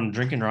here I'm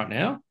drinking right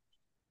now.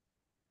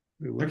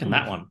 We're Drinking working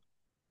that with. one.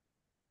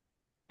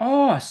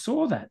 Oh, I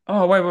saw that.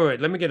 Oh, wait.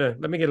 Let me get a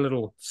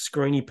little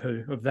screeny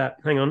poo of that.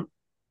 Hang on.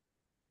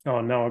 Oh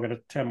no, I've got to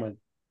turn my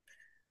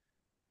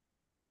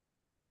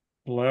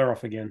blur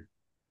off again.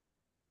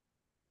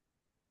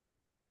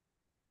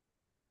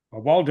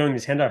 While doing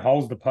this, Hendo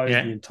holds the pose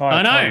Yeah. the entire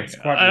I time. know. It's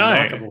quite I know.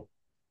 remarkable.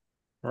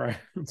 All right.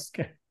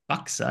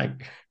 Fuck's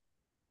sake.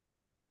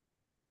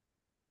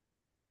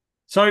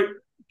 So,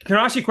 can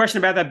I ask you a question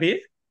about that beer?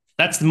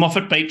 That's the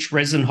Moffat Beach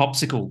Resin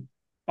Hopsicle.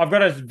 I've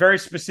got a very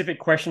specific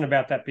question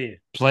about that beer.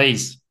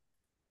 Please.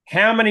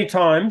 How many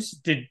times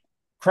did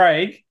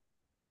Craig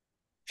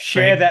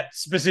share Craig. that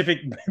specific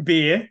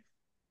beer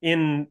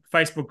in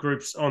Facebook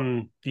groups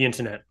on the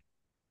internet?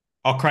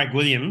 Oh, Craig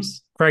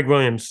Williams. Craig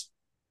Williams,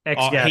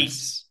 ex Oh, Gabs.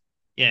 heaps.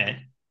 Yeah.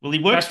 Well, he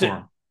works for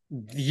him.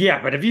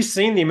 Yeah, but have you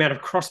seen the amount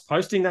of cross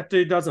posting that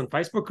dude does on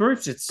Facebook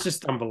groups? It's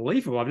just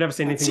unbelievable. I've never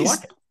seen anything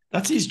like it.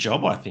 That's his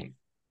job, I think.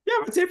 Yeah,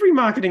 it's every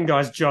marketing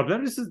guy's job.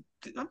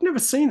 I've never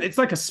seen it's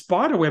like a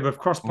spider web of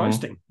cross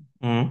posting.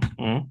 He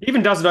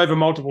even does it over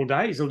multiple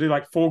days. He'll do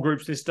like 4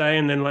 groups this day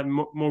and then like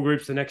more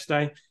groups the next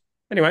day.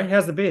 Anyway,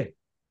 how's the beer?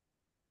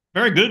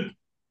 Very good.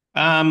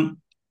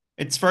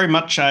 It's very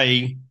much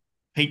a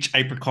peach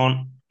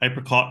apricot,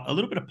 a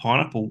little bit of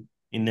pineapple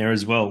in there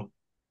as well.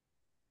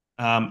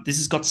 This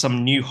has got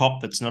some new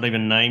hop that's not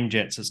even named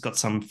yet, so it's got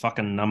some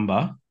fucking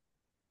number.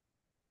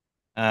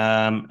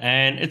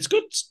 And it's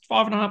good. It's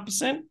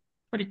 5.5%.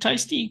 Pretty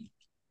tasty.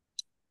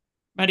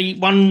 Matty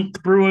won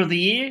Brewer of the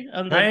Year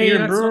under the Beer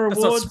and Brewer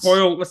Awards.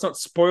 Let's not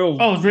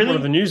spoil Oh, really? one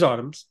of the news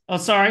items. Oh,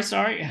 sorry.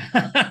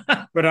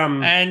 But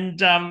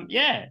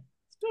yeah,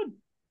 it's good.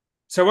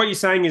 So what you're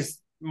saying is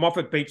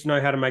Moffat Beach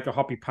know how to make a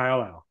hoppy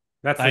pale ale.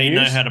 That's the They news?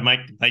 know how to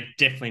make. They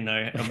definitely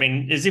know. I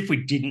mean, as if we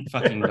didn't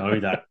fucking know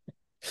that.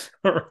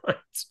 All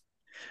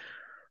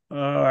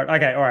right.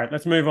 Okay. All right.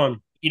 Let's move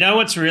on. You know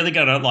what's really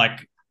going to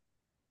like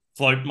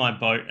float my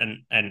boat and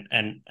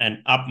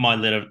up my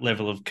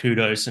level of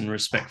kudos and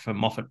respect for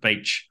Moffat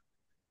Beach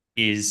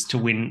is to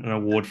win an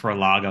award for a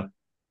lager.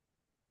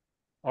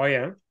 Oh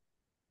yeah.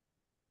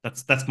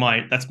 That's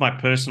my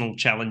personal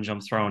challenge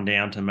I'm throwing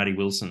down to Matty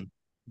Wilson.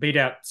 Beat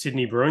out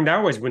Sydney Brewing. They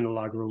always win the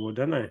lager award,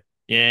 don't they?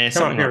 Yeah, Come up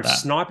something here like and that.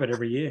 snipe it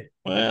every year.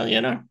 Well,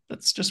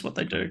 that's just what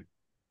they do.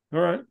 All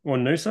right. Or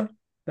Noosa.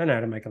 They know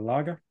how to make a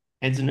lager.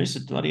 Heads and noose,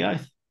 bloody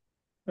oath.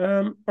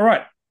 All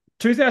right.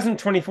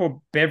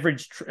 2024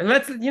 beverage.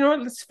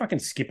 Let's fucking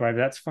skip over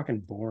that. It's fucking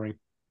boring.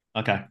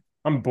 Okay.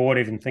 I'm bored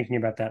even thinking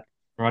about that.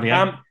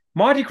 Rightio.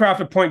 Mighty Craft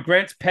appoint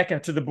Grants Pecker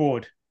to the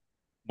board.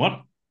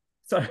 What?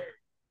 So,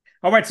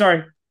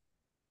 sorry.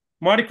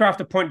 Mighty Craft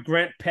appoint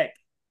Grant Peck.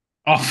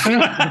 Oh.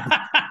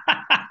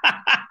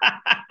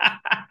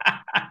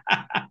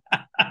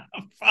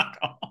 Fuck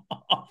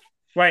off.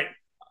 Wait.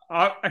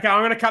 Okay,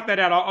 I'm going to cut that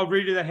out. I'll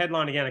redo the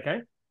headline again,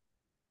 okay?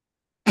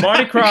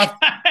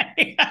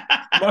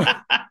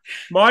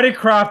 Mighty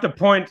Craft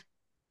appoint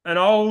an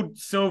old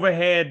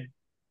silver-haired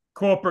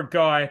corporate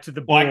guy to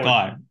the White board,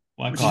 guy.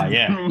 White which is guy,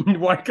 yeah.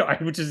 white guy,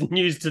 which is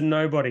news to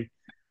nobody.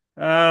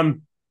 All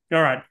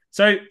right.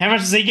 So How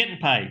much is he getting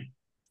paid?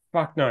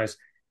 fuck knows.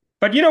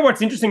 But you know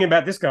what's interesting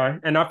about this guy,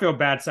 and I feel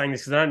bad saying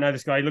this because I don't know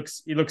this guy.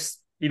 He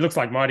looks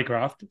like Mighty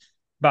Craft.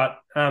 But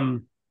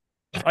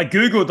I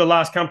Googled the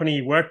last company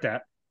he worked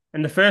at,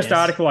 and the first Yes.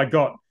 article I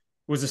got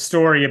was a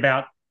story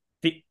about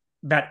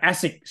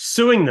ASIC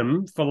suing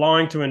them for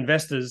lying to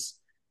investors,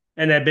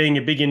 and there being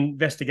a big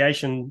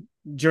investigation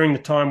during the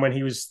time when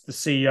he was the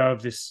CEO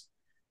of this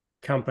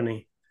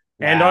company.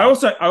 And I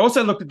Wow.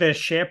 also looked at their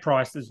share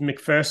price as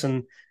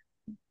McPherson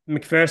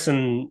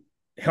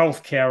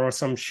Healthcare or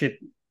some shit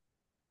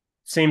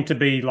seemed to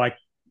be like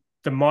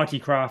the Mighty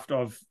Craft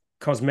of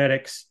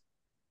cosmetics.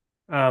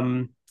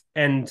 And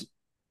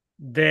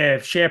their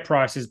share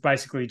price is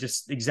basically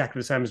just exactly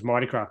the same as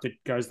Mighty Craft. It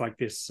goes like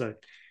this. So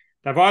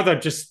they've either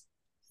just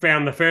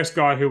found the first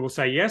guy who will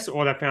say yes,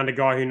 or they found a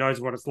guy who knows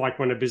what it's like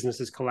when a business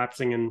is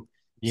collapsing and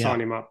Yeah.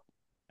 sign him up.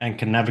 And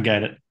can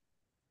navigate it.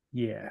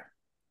 Yeah.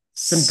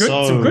 Some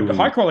good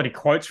high So, quality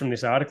quotes from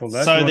this article though.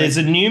 If you so want there's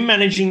a to new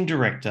managing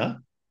director.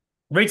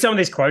 read some of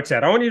these quotes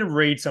out. I want you to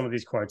read some of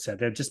these quotes out.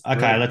 They're just Okay,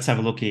 brilliant. let's have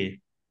a look here.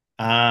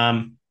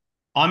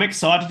 I'm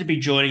excited to be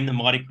joining the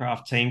Mighty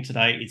Craft team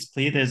today. It's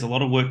clear there's a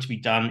lot of work to be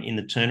done in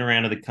the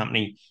turnaround of the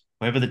company.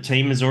 However, the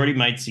team has already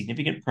made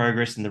significant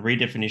progress in the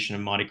redefinition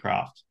of Mighty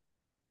Craft.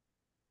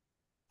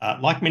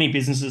 Like many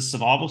businesses,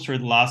 survival through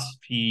the last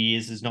few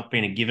years has not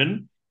been a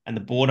given, and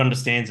the board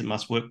understands it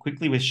must work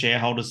quickly with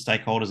shareholders,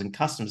 stakeholders, and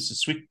customers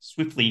to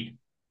swiftly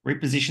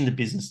reposition the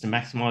business to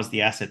maximize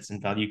the assets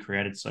and value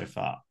created so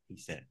far, he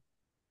said.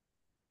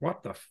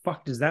 What the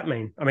fuck does that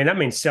mean? I mean, that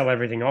means sell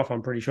everything off,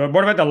 I'm pretty sure.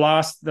 What about the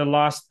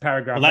last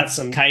paragraph? Well, that's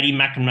Katie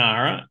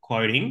McNamara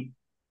quoting.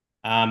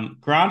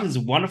 Grant is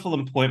a wonderful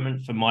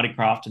appointment for Mighty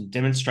Craft and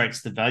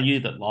demonstrates the value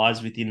that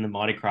lies within the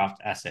Mighty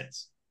Craft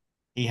assets.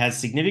 He has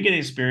significant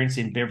experience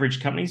in beverage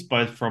companies,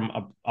 both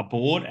from a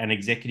board and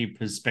executive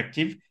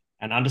perspective,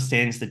 and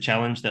understands the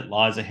challenge that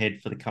lies ahead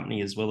for the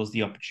company as well as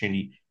the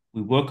opportunity.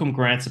 We welcome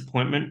Grant's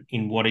appointment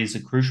in what is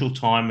a crucial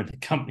time in the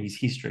company's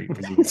history.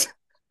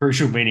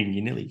 Crucial meaning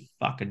you're nearly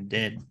fucking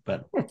dead,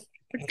 but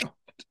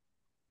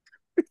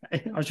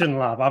I shouldn't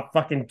laugh. I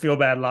fucking feel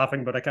bad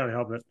laughing, but I can't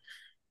help it.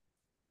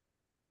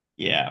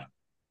 yeah.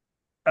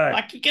 Uh,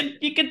 Like you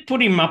can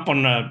put him up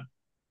on a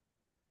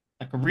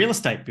real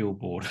estate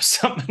billboard or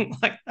something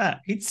like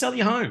that. He'd sell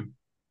you home.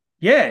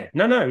 yeah,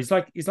 no. He's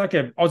like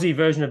an Aussie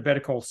version of Better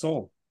Call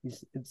Saul.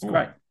 It's Ooh.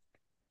 great.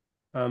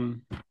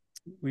 Um,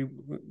 we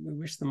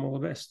wish them all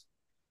the best.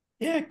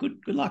 Yeah, good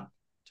luck.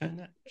 Turn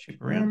that ship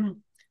around.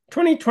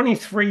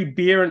 2023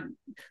 beer and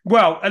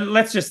well,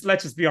 let's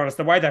just be honest.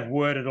 The way they've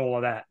worded all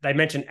of that, they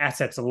mention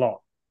assets a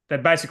lot. They're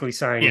basically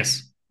saying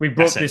Yes. we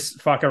brought Assets. this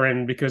fucker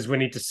in because we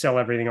need to sell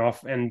everything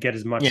off and get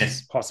as much as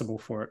Yes. possible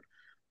for it.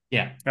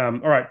 Yeah. All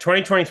right,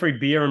 2023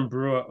 Beer and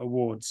Brewer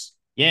Awards.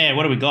 Yeah,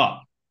 what do we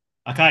got?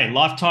 Okay,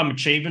 Lifetime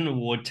Achievement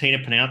Award, Tina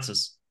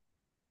Panousis.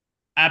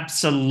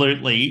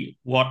 Absolutely,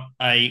 what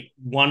a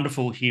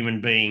wonderful human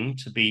being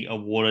to be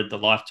awarded the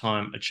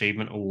Lifetime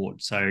Achievement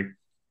Award. So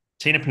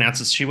Tina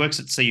Panousis, she works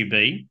at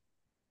CUB,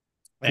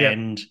 Yeah,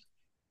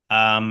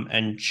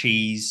 and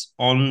she's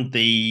on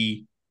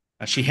the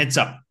she heads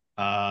up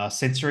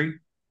sensory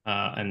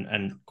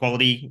and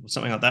quality or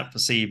something like that for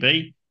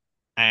CUB,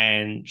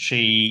 and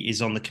she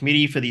is on the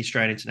committee for the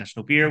Australian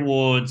International Beer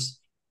Awards.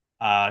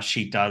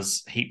 She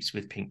does heaps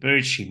with Pink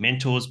Boots. She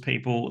mentors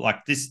people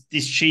like this.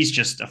 She's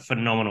just a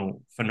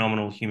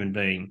phenomenal human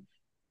being.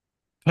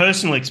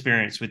 Personal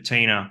experience with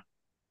Tina.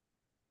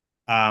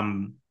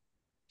 Um,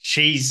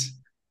 she's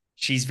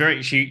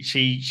very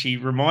she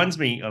reminds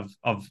me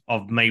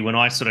of me when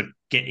I sort of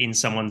get in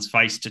someone's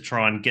face to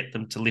try and get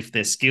them to lift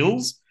their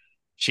skills.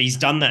 She's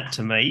done that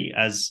to me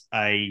as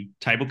a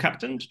table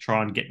captain to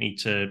try and get me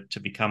to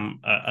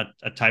become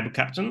a table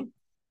captain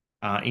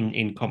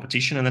in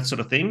competition and that sort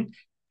of thing.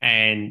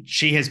 And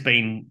she has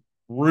been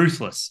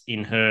ruthless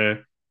in her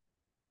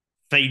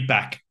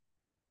feedback,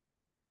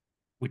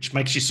 which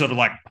makes you sort of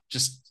like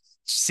just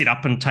sit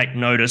up and take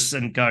notice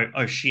and go,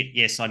 oh shit,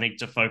 yes, I need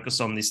to focus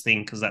on this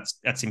thing because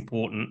that's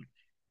important.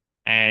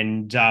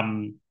 And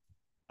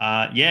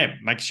yeah,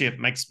 makes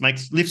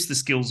lifts the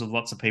skills of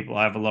lots of people.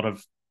 I have a lot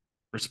of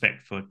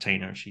respect for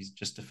Tina. She's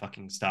just a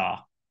fucking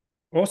star.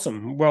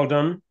 awesome. Well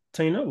done,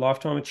 Tina.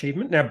 Lifetime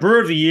achievement. Now,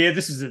 Brewer of the Year.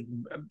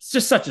 It's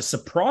just such a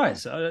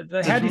surprise. How do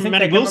you think Matty they came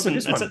up with Wilson.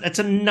 this one? It's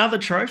another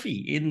trophy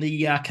in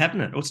the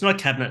cabinet. Well, it's not a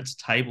cabinet; it's a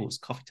table. It's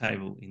a coffee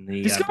table in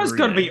the This guy's brewery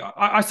got to there. be.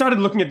 I started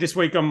looking at this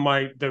week on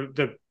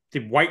the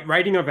weight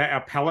rating of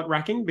our pallet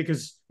racking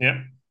because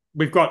Yeah.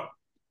 we've got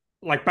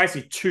like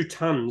basically 2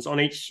 tons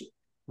on each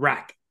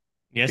rack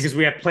Yes. because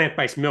we have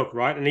plant-based milk,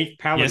 right? And each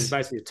pallet is Yes.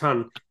 basically a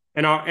ton.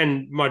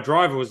 And my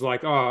driver was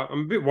like, "Oh,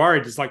 I'm a bit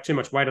worried. There's like too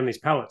much weight on these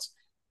pallets."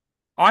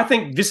 I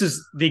think this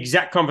is the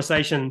exact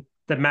conversation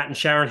that Matt and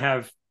Sharon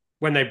have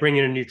when they bring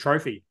in a new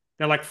trophy.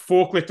 They're like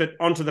forklift it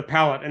onto the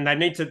pallet, and they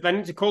need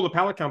to call the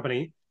pallet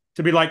company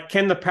to be like,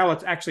 can the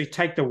pallets actually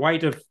take the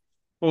weight of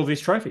all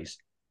these trophies?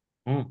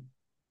 Mm.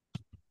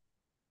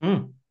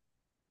 Mm.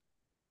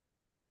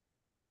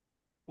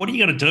 What are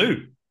you going to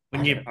do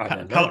when your I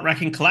don't know. pallet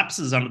racking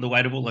collapses under the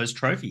weight of all those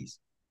trophies?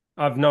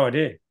 I've no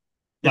idea.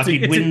 It's Like a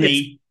you'd it's a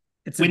it's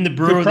it's a win the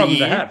brewer good of the problem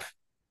to year, have.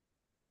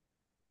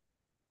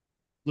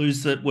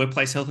 lose the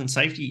workplace health and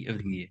safety of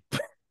the year.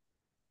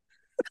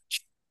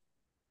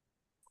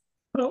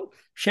 Well,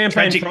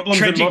 champagne Tragic, problems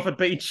at tragic, Moffat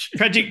Beach.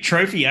 tragic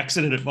trophy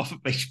accident at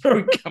Moffat Beach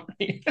Brewing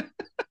Company.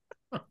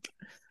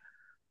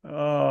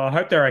 Oh, I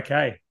hope they're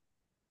okay.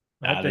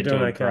 I hope Nah, they're they're doing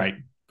doing okay.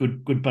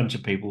 great. Good bunch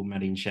of people,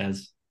 Matty and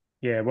Shaz.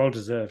 Yeah, well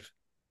deserved.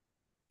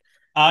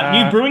 New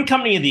Uh, brewing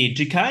company of the year,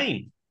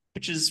 Duquesne,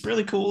 which is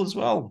really cool as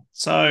well.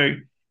 So oh,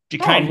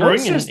 Duquesne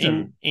Brewing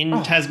Launceston. in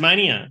Oh,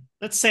 Tasmania.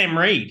 That's Sam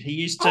Reed. He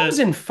used I was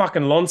to. in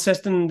fucking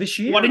Launceston this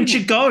year. Why didn't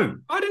you go?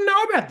 I didn't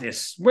know about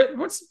this.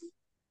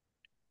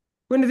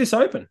 When did this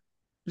open?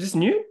 Is this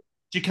new?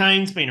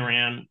 Duquesne's been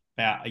around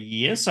about a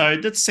year. So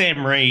that's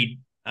Sam Reed.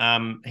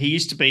 He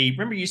used to be.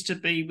 Remember, he used to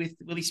be with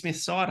Willie Smith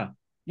Cider.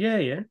 Yeah,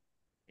 yeah.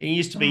 He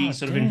used to be Oh,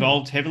 sort of damn.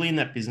 involved heavily in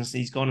that business.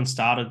 He's gone and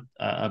started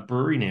a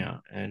brewery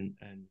now, and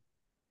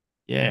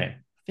yeah,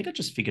 I think I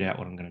just figured out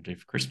what I'm going to do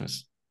for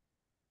Christmas.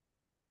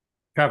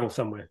 Travel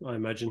somewhere, I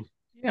imagine.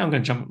 Yeah, I'm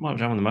going to might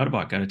jump on the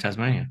motorbike, go to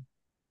Tasmania.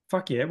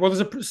 Fuck yeah. Well,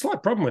 there's a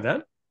slight problem with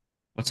that.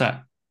 What's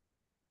that?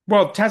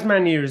 Well,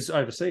 Tasmania is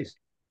overseas.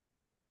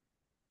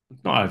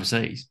 It's not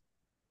overseas.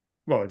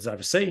 Well, it's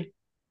overseas.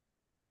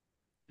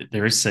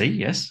 There is sea,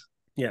 yes.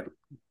 Yeah.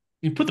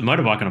 You put the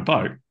motorbike on a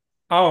boat.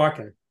 Oh,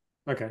 okay.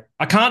 Okay.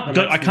 I can't That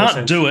do I makes more can't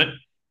sense. do it.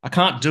 I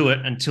can't do it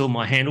until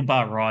my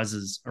handlebar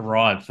risers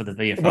arrive for the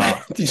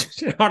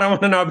VFR. I don't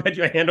want to know about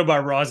your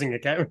handlebar rising,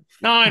 okay?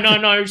 No, no,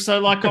 no. So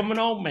like I'm an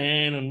old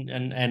man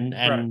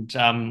Right.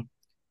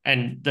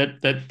 and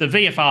the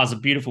VFR is a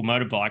beautiful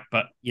motorbike,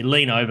 but you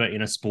lean over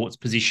in a sports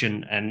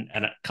position and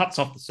it cuts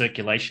off the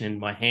circulation in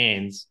my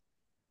hands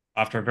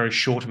after a very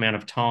short amount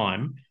of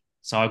time.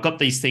 So I've got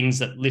these things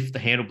that lift the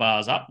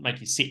handlebars up, make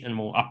you sit in a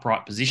more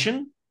upright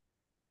position.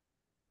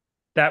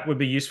 That would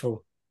be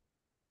useful.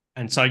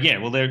 And so yeah,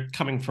 well they're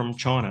coming from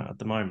China at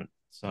the moment.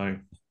 So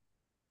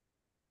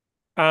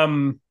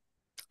Um,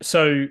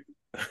 so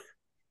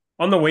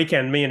on the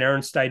weekend, me and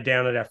Erin stayed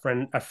down at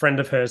a friend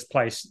of hers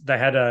place. They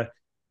had a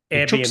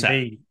you took that.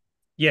 Airbnb.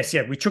 Yes,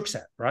 yeah, we took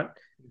that, right?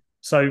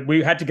 So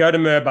we had to go to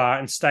Murbar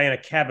and stay in a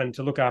cabin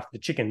to look after the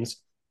chickens.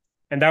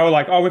 And they were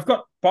like, "Oh, we've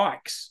got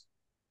bikes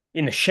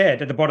in the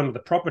shed at the bottom of the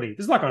property.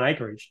 This is like on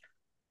acreage,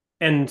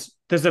 and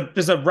there's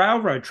a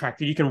railroad track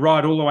that you can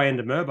ride all the way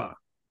into Murbar,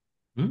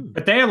 Mm.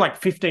 but they're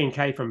like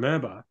 15K from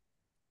Murbar."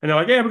 And they're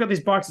like, "Yeah, we've got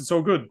these bikes. It's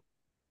all good."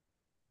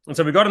 And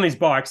so we got on these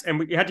bikes, and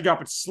we had to go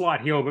up a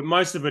slight hill, but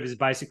most of it is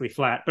basically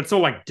flat, but it's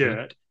all like Mm.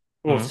 dirt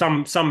or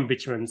Mm. some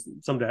bitumen,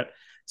 some dirt.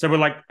 So we're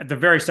like at the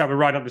very start, we're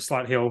riding up this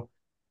slight hill.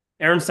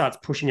 Erin starts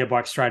pushing her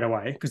bike straight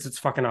away because it's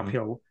fucking Mm.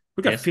 uphill.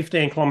 We've got Yes.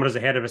 15 kilometers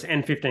ahead of us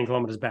and 15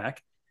 kilometers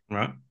back.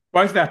 Right.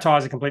 Both of our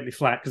tires are completely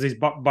flat because these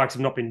bikes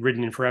have not been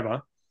ridden in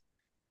forever.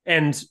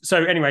 And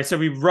so anyway, so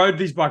we rode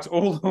these bikes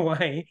all the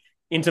way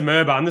into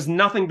Murbar, and there's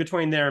nothing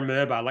between there and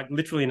Murbar, like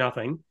literally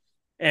nothing.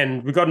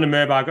 And we got into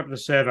Murbar, got to the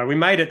servo. We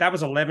made it. That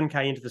was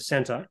 11K into the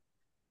center.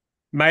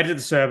 Made it to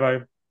the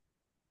servo,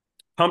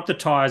 pumped the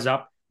tires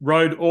up,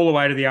 rode all the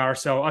way to the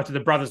RSL, to the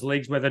Brothers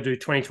Leagues where they do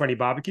 2020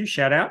 barbecue.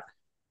 Shout out.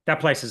 That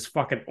place is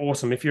fucking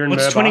awesome. If you're in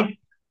What's Murbar,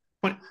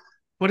 20,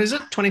 what is it?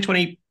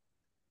 2020.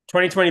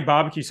 2020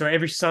 barbecue. So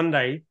every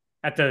Sunday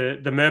at the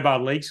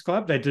Murbar Leagues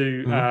Club, they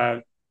do.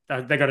 Mm.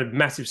 They got a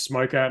massive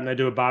smoker and they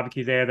do a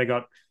barbecue there. They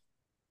got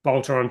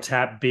Bolter on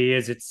tap,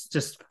 beers. It's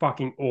just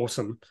fucking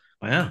awesome.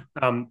 Wow.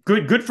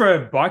 Good for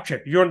a bike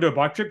trip. If you want to do a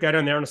bike trip, go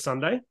down there on a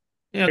Sunday.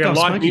 Yeah, They go got on,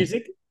 live Smokey.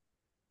 music.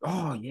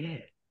 Oh yeah.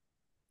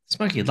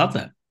 Smokey, you'd love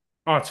that.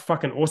 Oh, it's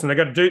fucking awesome. They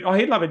got a dude. Oh,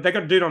 he'd love it. They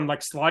got a dude on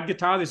like slide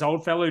guitar. This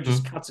old fellow who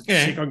just Mm. cuts it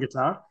Yeah. sick on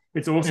guitar.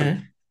 It's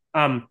awesome.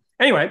 Yeah.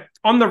 Anyway,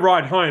 on the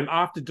ride home,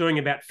 after doing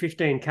about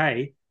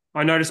 15K,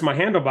 I noticed my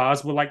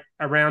handlebars were like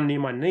around near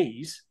my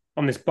knees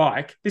on this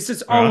bike. This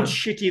is old, Right.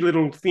 shitty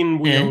little thin Yeah.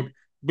 wheeled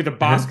with a Uh-huh.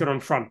 basket on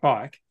front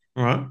bike.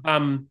 Right.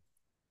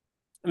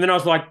 And then I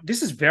was like,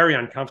 this is very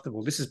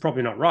uncomfortable. This is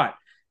probably not right.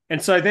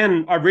 And so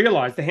then I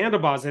realized the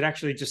handlebars had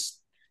actually just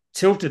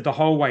tilted the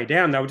whole way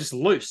down. They were just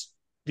loose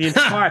the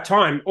entire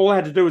time. All I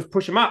had to do was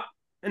push them up,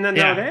 and then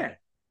they were Yeah. there.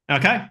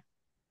 Okay.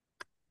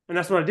 And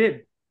that's what I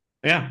did.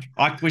 Yeah.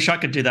 I wish I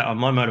could do that on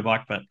my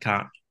motorbike, but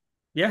can't.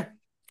 Yeah.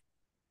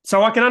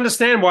 So I can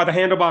understand why the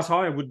handlebars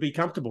higher would be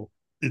comfortable.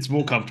 It's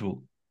more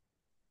comfortable.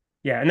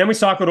 Yeah. And then we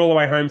cycled all the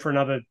way home for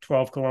another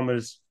 12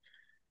 kilometers.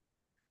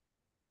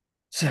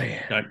 So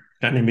yeah,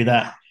 Don't need me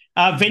that.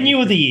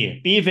 Venue of the year,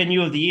 beer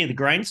venue of the year, the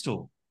Grain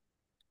Store.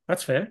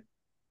 that's fair.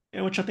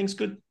 Yeah, which I think is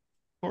good.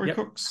 Corey Yep.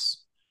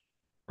 Cooks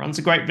runs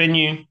a great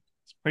venue.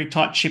 It's pretty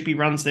tight ship he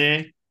runs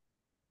there.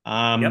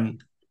 Yep.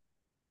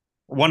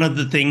 One of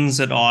the things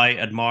that I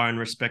admire and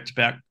respect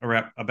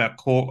about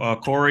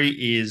Corey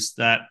is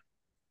that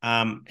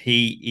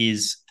he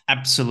is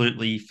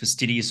absolutely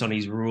fastidious on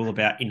his rule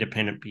about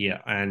independent beer,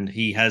 and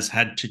he has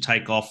had to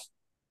take off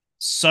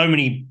so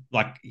many,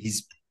 like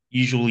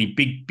usually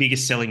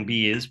biggest selling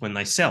beers when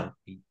they sell.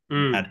 He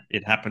Mm. had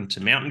it happen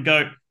to Mountain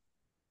Goat,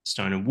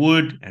 Stone and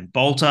Wood, and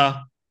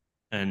Bolter,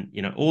 and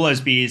all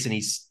those beers, and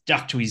he's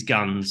stuck to his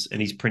guns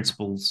and his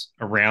principles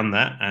around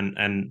that,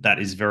 and that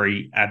is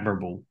very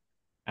admirable.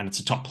 And it's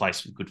a top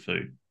place with good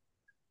food.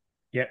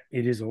 Yeah,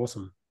 it is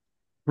awesome.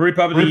 Brew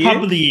pub of the Brew pub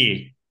year. of the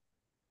year,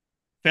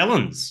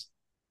 Felons.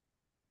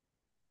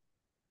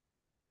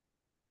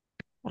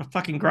 What a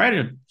fucking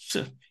great.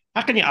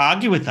 How can you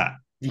argue with that?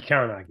 You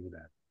can't argue with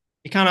that.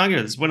 You can't argue.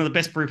 It's one of the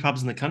best brew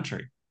pubs in the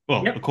country.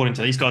 Well, Yep. according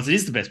to these guys, it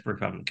is the best brew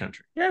pub in the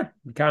country. Yeah,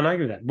 you can't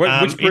argue with that.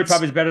 Which brew It's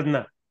pub is better than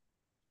that?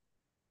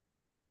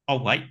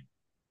 Oh wait,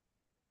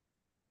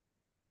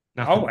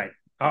 Oh nothing, wait.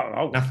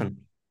 Oh wait. nothing,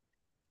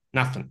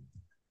 nothing.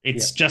 Yeah.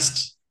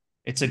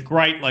 It's a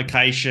great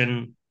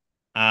location.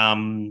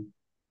 The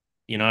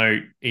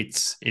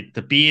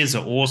beers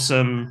are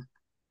awesome.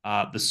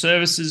 The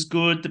service is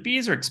good. The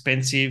beers are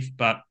expensive,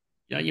 but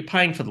you're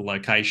paying for the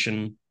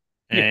location,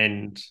 Yeah.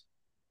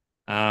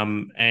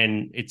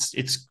 and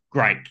it's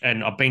great.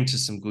 And I've been to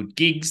some good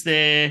gigs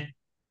there,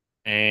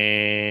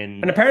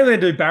 And and apparently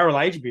they do barrel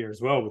aged beer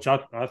as well, which I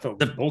thought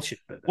was bullshit.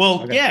 But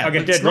I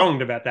get dead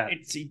wronged about that.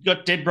 You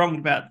got dead wrong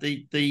about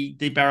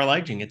the barrel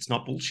aging. It's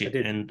not I bullshit,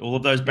 did. and all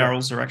of those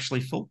barrels are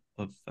actually full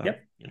of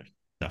Yep.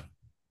 stuff.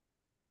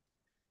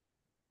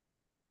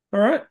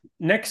 All right.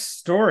 Next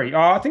story.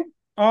 I think.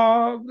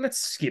 Let's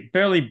skip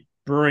Burley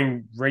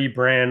Brewing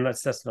rebrand.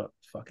 That's not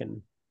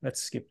fucking.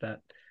 Let's skip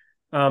that.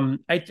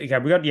 Okay,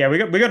 we got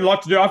a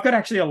lot to do. I've got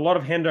actually a lot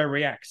of Hendo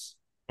reacts.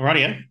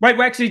 Alrighty, yeah. Wait,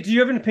 actually, do you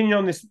have an opinion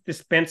on this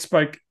bent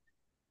spoke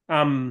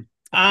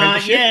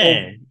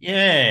apprenticeship?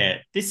 Yeah.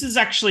 This is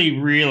actually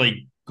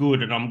really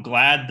good, and I'm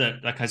glad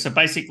that. Okay, so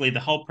basically, the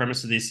whole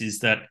premise of this is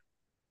that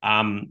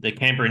the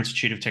Canberra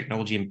Institute of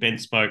Technology and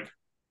Bent Spoke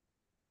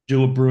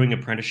do a brewing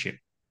apprenticeship.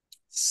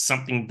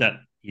 Something that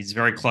is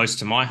very close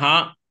to my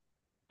heart.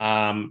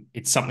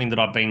 It's something that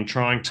I've been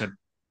trying to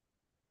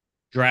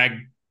drag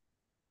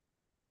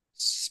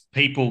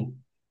people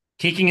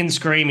kicking and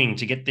screaming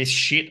to get this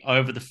shit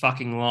over the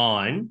fucking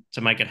line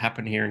to make it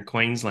happen here in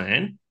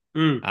Queensland.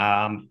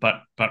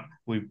 But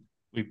we've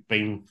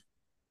been,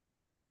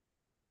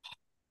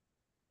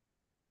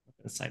 I'm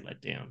going to say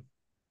let down,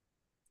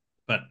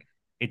 but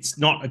it's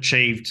not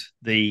achieved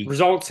the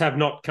results have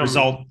not come.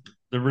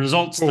 The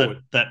results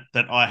forward. that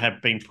I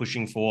have been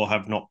pushing for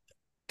have not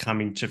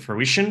come into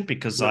fruition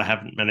because I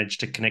haven't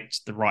managed to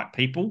connect the right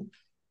people.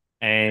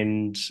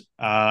 And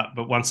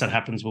but once that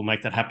happens, we'll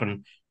make that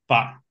happen.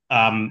 But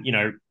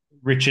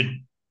Richard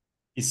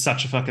is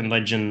such a fucking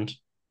legend,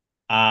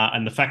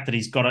 and the fact that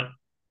he's got it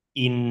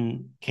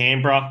in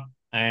Canberra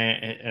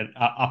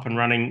up and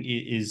running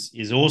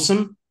is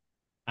awesome.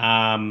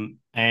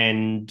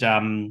 It's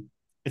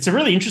a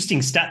really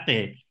interesting stat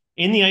there.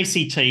 In the ACT,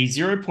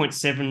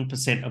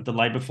 0.7% of the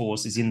labour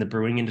force is in the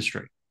brewing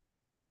industry.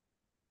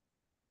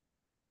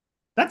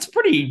 That's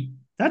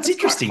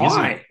interesting,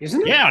 isn't it?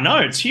 Yeah, I know.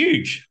 It's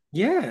huge.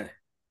 Yeah.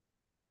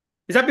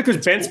 Is that because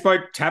Bent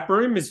Spoke Tap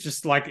Room is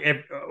just like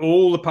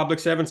all the public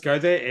servants go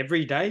there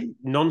every day,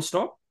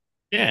 non-stop?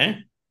 Yeah.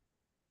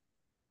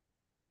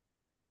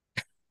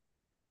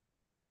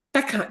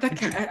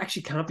 That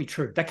actually can't be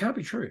true. That can't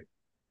be true.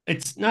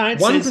 It's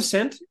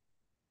 1%.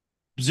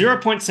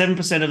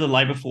 0.7% of the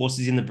labour force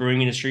is in the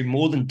brewing industry,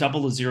 more than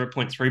double the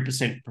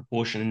 0.3%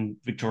 proportion in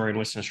Victoria and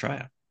Western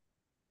Australia.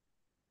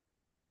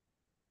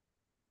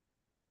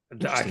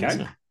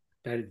 Okay.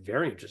 That is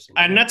very interesting.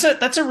 And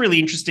that's a really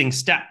interesting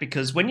stat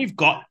because when you've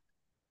got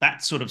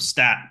that sort of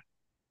stat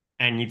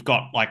and you've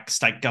got like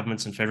state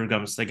governments and federal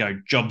governments, they go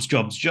jobs,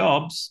 jobs,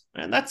 jobs,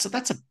 and that's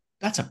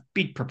a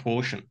big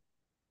proportion.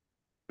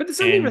 But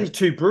there's only really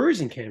 2 breweries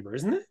in Canberra,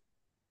 isn't there?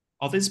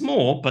 Oh, there's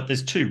more, but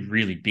there's 2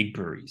 really big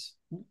breweries.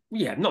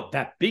 Yeah, not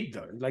that big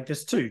though. Like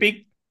there's 2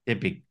 big. They're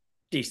big,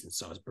 decent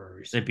sized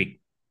breweries. They're big.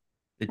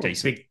 They're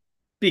decent.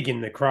 Big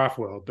in the craft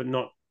world, but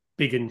not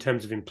big in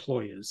terms of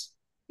employers.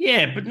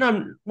 Yeah, but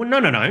no.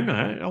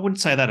 I wouldn't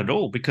say that at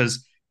all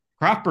because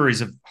craft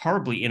breweries are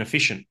horribly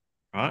inefficient,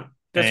 right?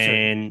 That's true.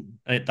 And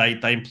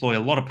they employ a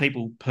lot of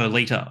people per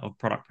litre of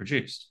product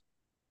produced.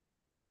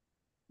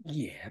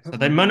 Yeah. So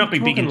they might not be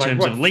big in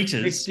terms of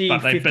litres,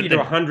 50 to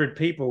 100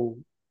 people.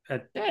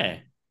 Yeah.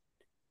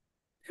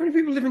 How many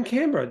people live in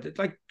Canberra?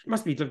 Like,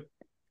 must be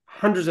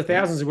hundreds of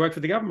thousands who work for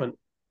the government.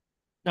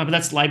 No, but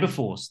that's labour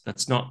force.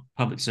 That's not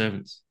public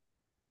servants.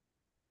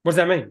 What does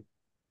that mean?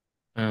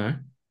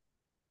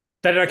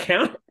 They don't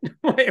count?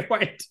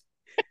 Wait.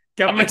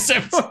 Government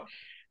servants.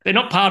 They're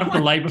not part of the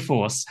labour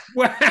force.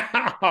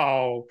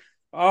 Wow.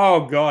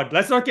 Oh, God.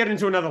 Let's not get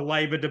into another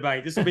Labour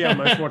debate. This will be our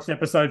most watched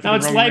episode. No,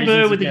 it's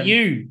Labour with a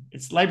U.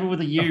 It's Labour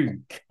with a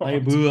U. Oh,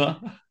 Labour.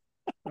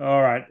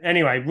 All right.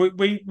 Anyway,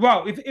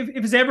 if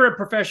there's ever a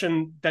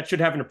profession that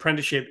should have an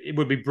apprenticeship, it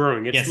would be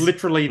brewing. It's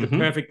literally the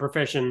perfect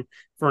profession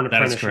for an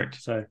apprenticeship. That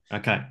is correct. So,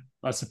 okay.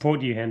 I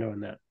support you, Hendo,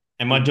 in that.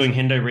 Am I doing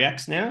Hendo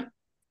Reacts now?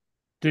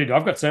 Dude,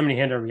 I've got so many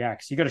Hendo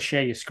Reacts. You got to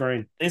share your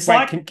screen. It's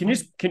can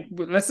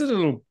let's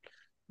do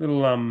a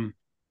little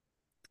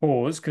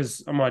pause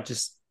because I might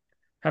just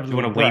have a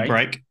little wee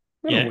break.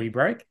 Got a wee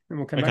break, and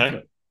we'll come back to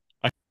Okay.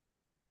 it.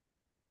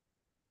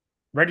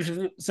 Ready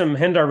for some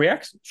Hendo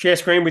Reacts? Share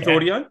screen with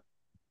audio.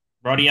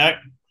 Rightio.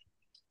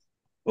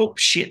 Oh,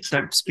 shit.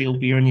 Don't spill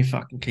beer on your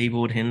fucking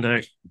keyboard,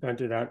 Hendo. Don't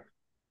do that.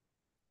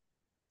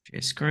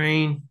 Share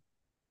screen.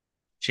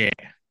 Share.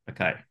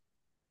 Okay.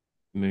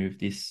 Move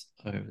this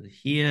over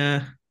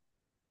here.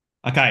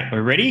 Okay,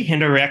 we're ready.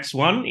 Hendo Reacts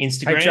 1,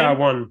 Instagram.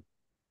 HR1.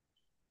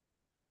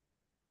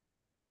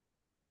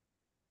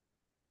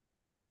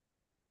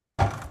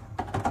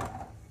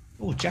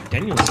 Oh, Jack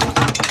Daniels.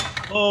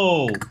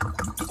 Oh,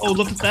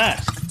 look at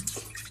that.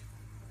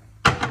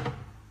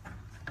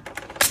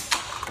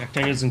 Jack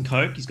Daniels and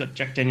Coke. He's got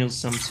Jack Daniels,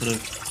 some sort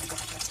of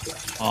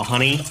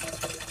honey.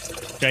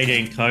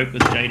 JD and Coke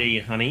with JD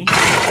and honey.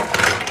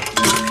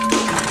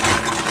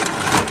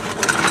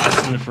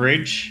 Ice in the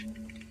fridge.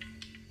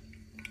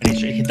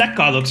 And that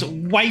guy looks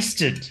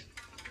wasted.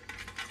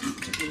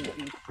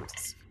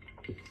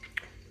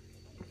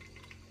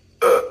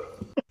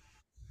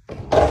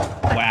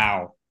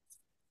 Wow.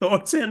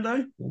 Thoughts,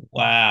 Hendo?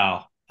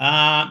 Wow.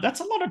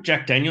 That's a lot of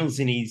Jack Daniels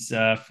in his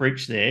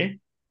fridge there.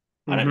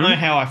 I don't know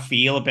how I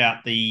feel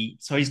about the.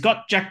 So he's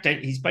got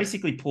he's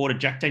basically poured a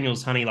Jack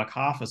Daniels honey, like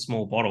half a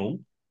small bottle,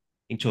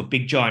 into a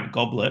big giant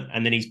goblet,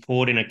 and then he's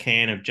poured in a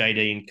can of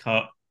JD and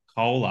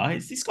cola.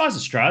 This guy's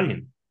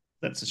Australian.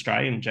 That's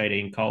Australian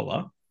JD and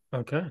cola.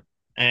 Okay.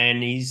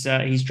 And he's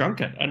drunk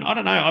it. And I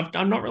don't know.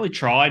 I've not really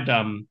tried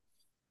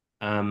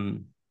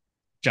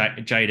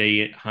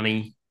JD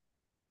honey.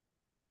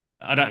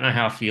 I don't know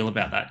how I feel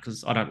about that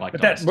because I don't like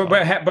that.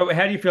 But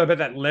how do you feel about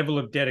that level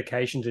of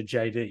dedication to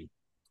JD?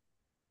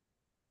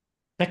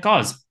 That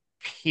guy's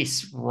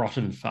piss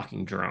rotten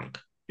fucking drunk.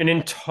 An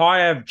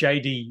entire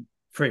JD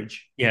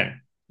fridge. Yeah.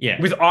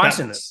 With ice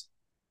in it.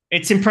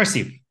 It's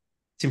impressive.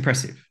 It's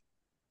impressive.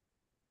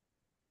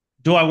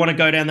 Do I want to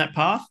go down that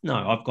path? No,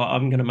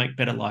 I'm going to make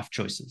better life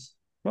choices.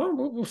 Well,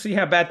 we'll see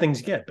how bad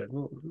things get, but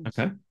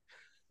okay.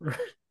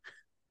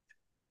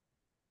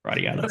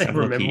 Righty, yeah, let's I have a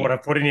look remember here. what I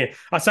put in here.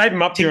 I saved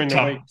them up during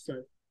the week.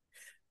 So.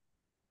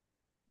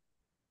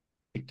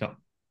 TikTok.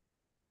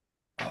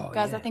 Oh,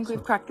 guys, yeah. I think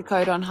we've cracked the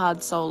code on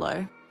hard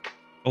solo.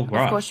 Oh,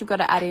 right. Of course, you've got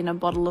to add in a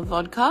bottle of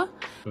vodka.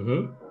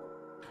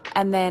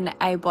 And then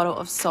a bottle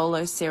of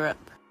solo syrup.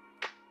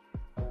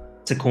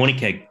 It's a corny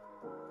keg.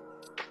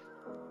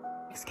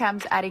 Next,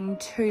 Cam's adding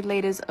 2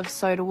 litres of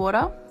soda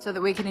water so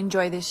that we can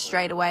enjoy this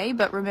straight away.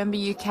 But remember,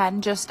 you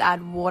can just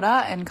add water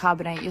and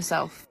carbonate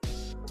yourself.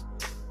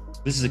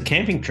 This is a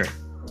camping trip.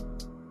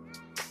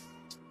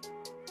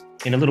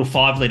 In a little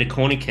 5-litre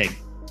corny keg.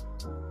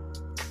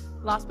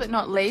 Last but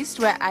not least,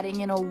 we're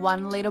adding in a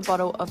 1-litre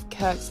bottle of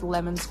Kirk's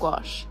lemon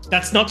squash.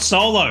 That's not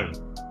solo.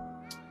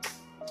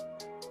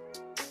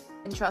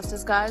 And trust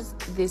us, guys,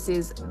 this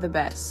is the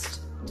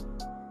best.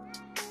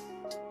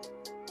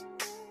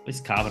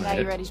 It's carbonated. Now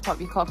you're ready to pop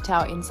your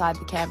cocktail inside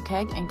the camp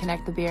keg and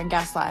connect the beer and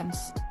gas lines.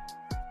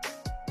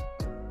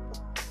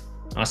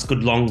 Nice,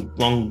 good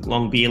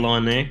long beer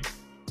line there.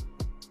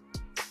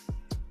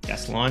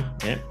 Gas line.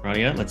 Yeah,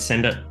 rightio. Let's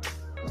send it.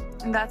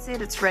 And that's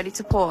it. It's ready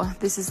to pour.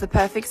 This is the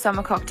perfect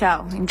summer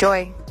cocktail.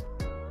 Enjoy.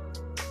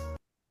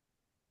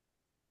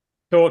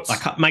 Thoughts?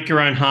 Like, make your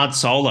own hard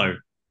solo.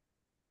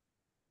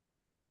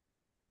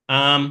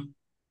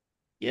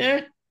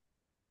 Yeah.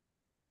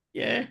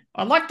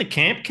 I like the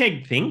camp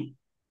keg thing.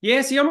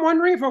 Yeah, see, I'm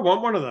wondering if I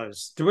want one of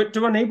those. Do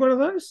I need one of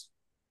those?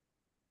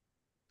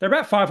 They're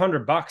about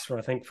 $500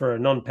 I think, for a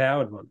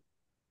non-powered one.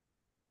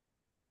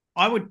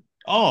 I would.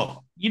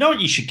 Oh, you know what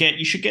you should get?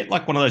 You should get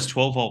like one of those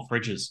 12-volt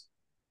fridges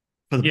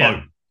for the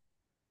boat.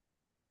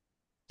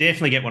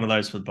 Definitely get one of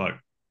those for the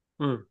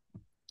boat.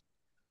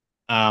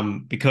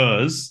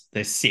 Because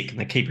they're sick and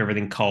they keep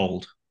everything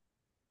cold.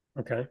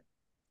 Okay.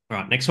 All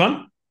right, next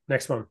one.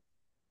 Next one.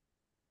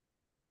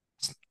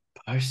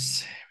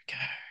 Posts.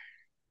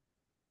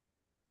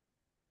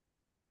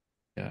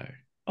 There we go.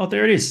 Oh,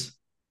 there it is.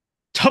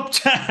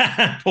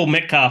 Paul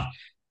Metcalf,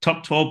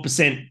 top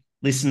 12%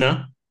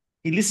 listener.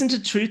 He listened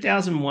to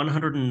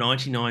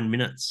 2,199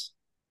 minutes.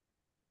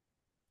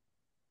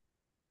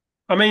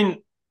 I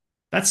mean,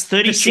 that's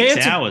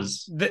 36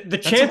 hours. The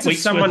chance of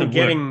someone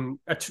getting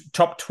a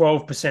top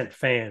 12%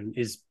 fan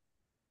is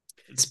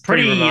it's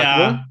pretty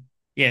remarkable.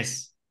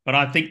 Yes, but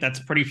I think that's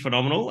pretty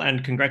phenomenal.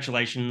 And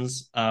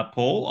congratulations,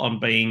 Paul, on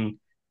being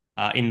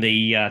in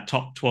the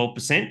top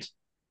 12%.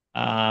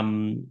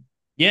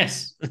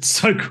 Yes, it's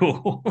so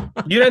cool.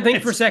 You don't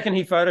think for a second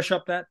he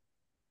photoshopped that?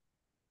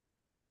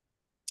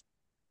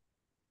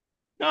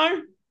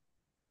 No.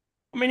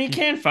 I mean, he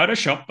can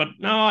Photoshop, but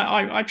no,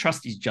 I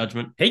trust his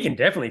judgment. He can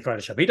definitely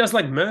Photoshop. He does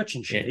like merch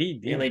and shit.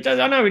 Yeah, he does.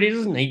 I know, but he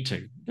doesn't need to.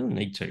 He doesn't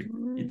need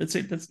to. That's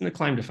it. That's the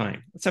claim to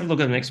fame. Let's have a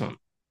look at the next one.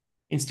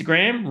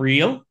 Instagram,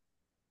 reel.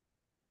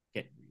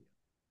 Get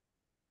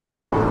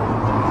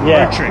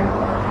yeah. Motoring.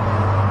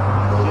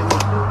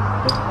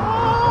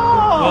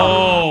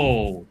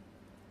 Oh.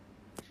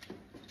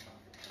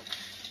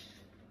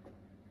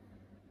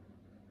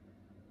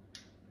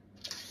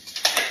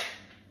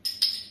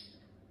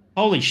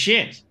 Holy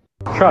shit.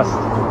 Trust.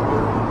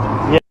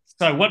 Yeah.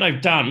 So what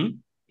I've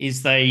done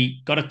is they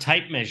got a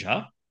tape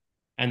measure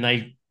and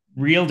they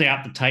reeled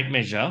out the tape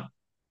measure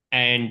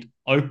and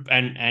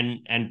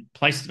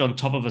placed it on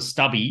top of a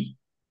stubby,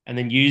 and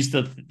then used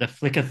the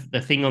flicker,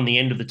 the thing on the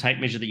end of the tape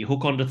measure that you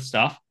hook onto the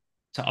stuff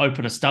to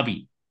open a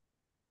stubby,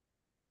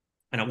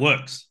 and it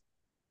works.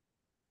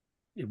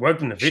 It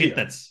worked in the video.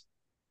 Shit,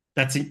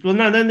 that's it. Well,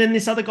 no, then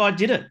this other guy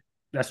did it.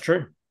 That's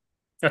true.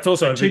 That's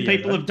also So a two video,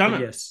 people though. have done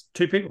it. Yes,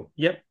 2 people.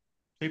 Yep.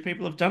 2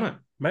 people have done it.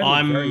 Made it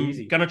I'm very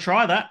easy. going to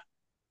try that.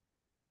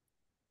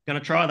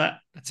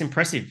 That's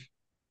impressive.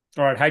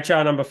 All right,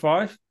 HR number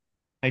 5.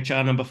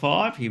 HR number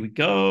 5. Here we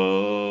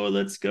go.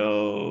 Let's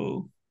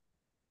go.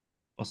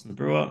 Boston the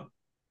Brewer.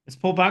 It's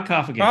Paul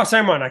Barkhalf again. Oh,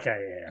 same one.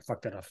 Okay, yeah, I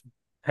fucked that up.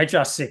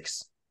 HR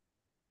 6.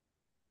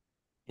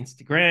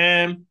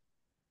 Instagram.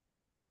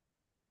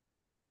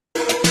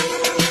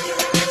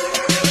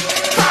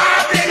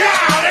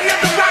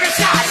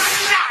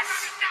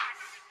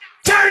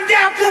 Turn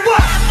down for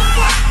what?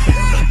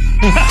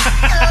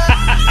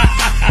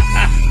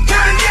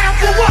 Turn down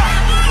for what?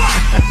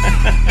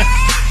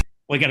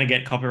 We're going to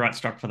get copyright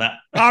struck for that.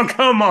 Oh,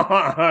 come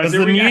on. Because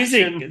the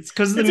music. It's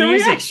because of the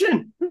music.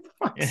 Reaction. For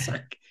fuck's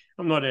sake.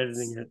 I'm not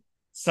editing it.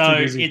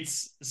 So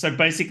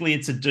basically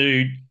it's a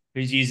dude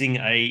who's using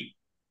a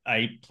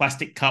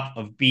plastic cup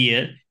of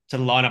beer to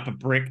line up a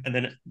brick, and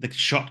then the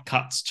shot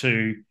cuts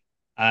to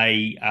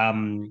a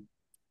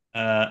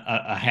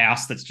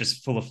house that's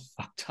just full of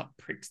fucked up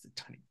bricks that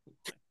don't even...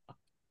 It's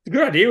a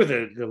good idea with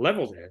the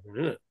level there,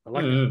 isn't it? I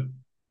like it.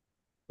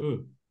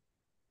 Mm.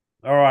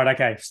 All right,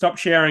 okay. Stop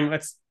sharing.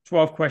 Let's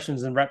 12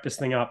 questions and wrap this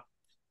thing up.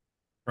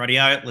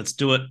 Rightio, let's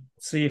do it.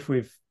 See if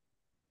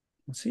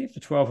the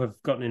 12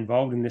 have gotten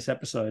involved in this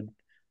episode.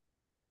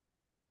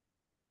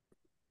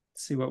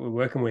 Let's see what we're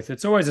working with.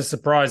 It's always a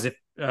surprise if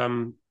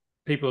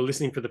people are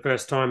listening for the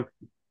first time.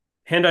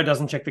 Hendo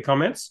doesn't check the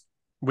comments.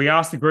 We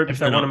ask the group if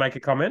they want to make a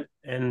comment,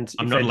 and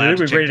if they do,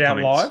 we read it out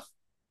live.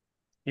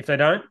 If they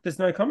don't, there's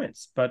no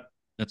comments. But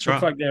that's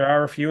looks like there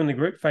are a few in the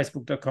group.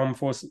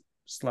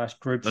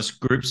 Facebook.com/groups. Those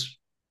groups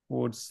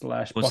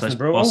 /Boston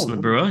Brewer. Boston the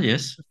Brewer,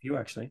 yes. A few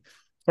actually.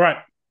 All right.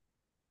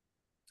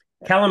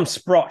 Callum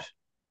Sprott.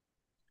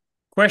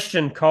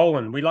 Question :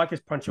 We like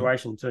his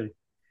punctuation too.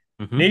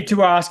 Mm-hmm. Need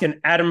to ask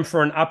an Atom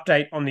for an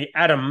update on the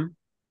Atom,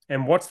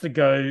 and what's the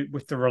go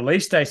with the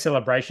release day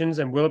celebrations,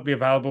 and will it be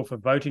available for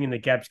voting in the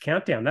Gabs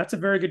countdown? That's a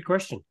very good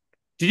question.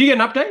 Did you get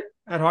an update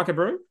at Hiker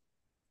Brewing?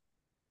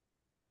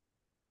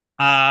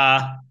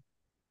 All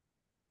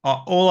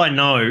I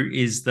know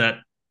is that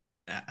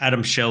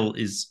Adam Shell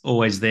is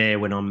always there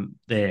when I'm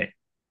there.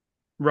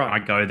 Right. I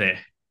go there.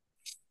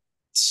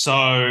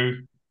 So,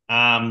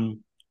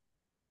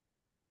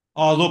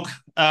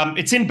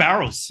 it's in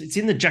barrels. It's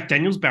in the Jack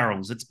Daniels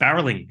barrels. It's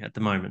barreling at the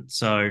moment.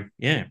 So,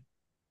 yeah.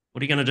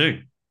 What are you going to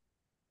do?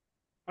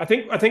 I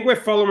think we're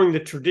following the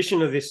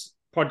tradition of this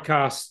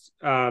podcast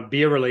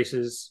beer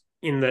releases,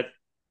 in that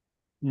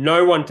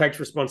no one takes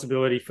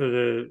responsibility for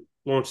the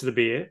launch of the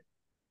beer,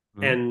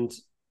 and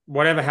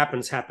whatever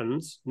happens.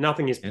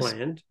 Nothing is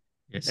planned,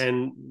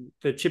 and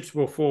the chips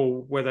will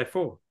fall where they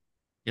fall.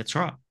 That's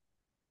right.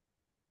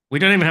 We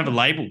don't even have a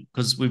label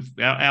because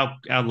our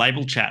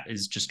label chat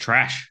is just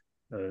trash.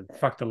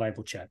 Fuck the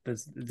label chat.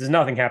 There's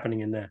nothing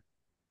happening in there.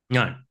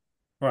 No.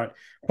 Right.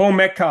 Paul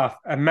Metcalf,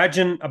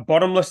 imagine a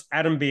bottomless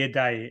Atom beer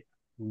day.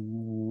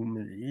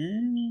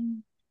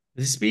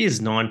 This beer is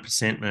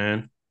 9%,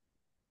 man.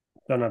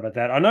 Don't know about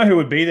that. I know who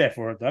would be there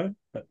for it, though.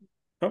 But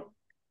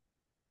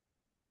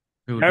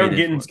Aaron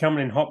Gittins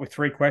coming in hot with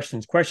 3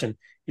 questions. Question: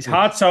 is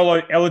Hard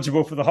Solo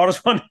eligible for the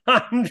hottest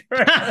 100?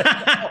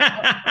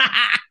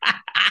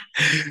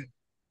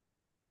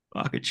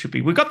 Fuck, it should be.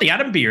 We've got the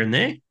Atom beer in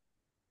there.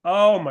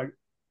 Oh, my.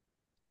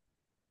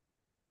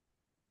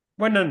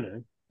 Well,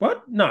 no.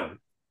 What?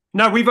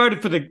 No, we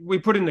voted for we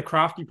put in the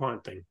Crafty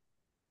Pint thing.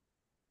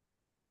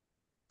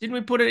 Didn't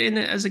we put it in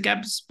as a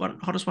Gabs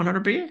hottest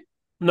 100 beer?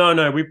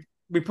 No,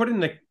 we put in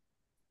the...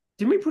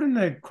 Didn't we put in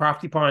the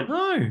Crafty Pint?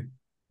 No.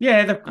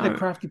 Yeah, the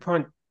Crafty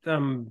Pint,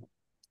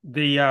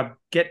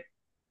 get...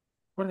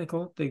 What do they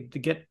call it? The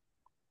get...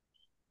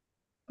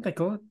 What do they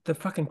call it? The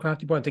fucking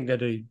Crafty Pint thing they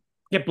do.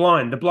 Get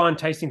blind, the blind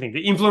tasting thing,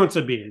 the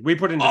influencer beer. We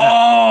put into that.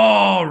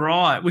 Oh,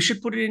 right. We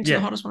should put it into the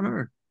hottest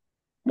 100.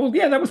 Well,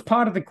 yeah, that was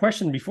part of the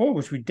question before,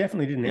 which we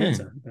definitely didn't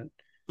answer. But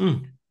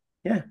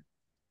yeah.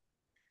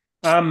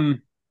 Oh,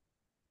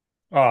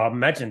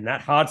 imagine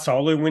that. Hard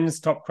Solo wins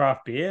top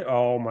craft beer.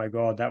 Oh my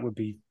God, that would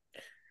be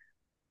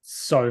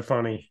so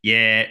funny.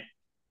 Yeah.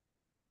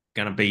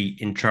 Gonna be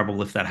in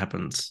trouble if that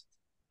happens.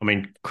 I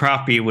mean,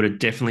 craft beer would have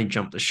definitely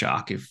jumped the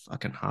shark if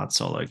fucking Hard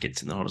Solo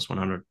gets in the hottest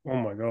 100. Oh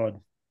my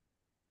God.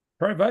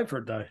 Probably vote for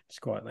it though,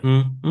 just quietly.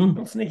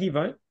 Not sneaky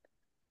vote.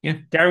 Yeah.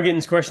 Darren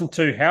Gittins question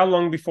 2. How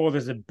long before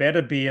there's a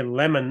better beer,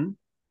 lemon,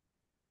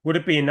 would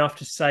it be enough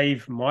to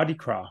save Mighty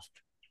Craft?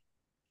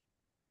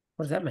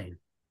 What does that mean?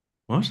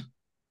 What?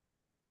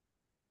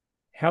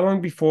 How long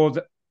before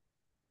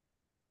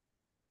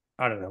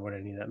I don't know what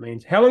any of that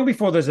means. How long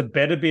before there's a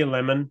better beer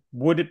lemon,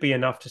 would it be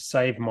enough to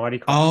save Mighty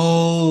Craft?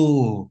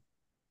 Oh.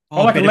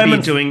 Oh, like a better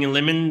lemon. be doing a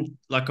lemon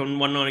like on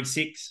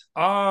 196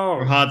 or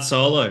Oh, hard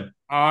solo.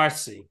 I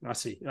see.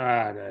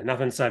 No,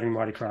 nothing saving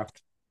Mighty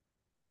Craft.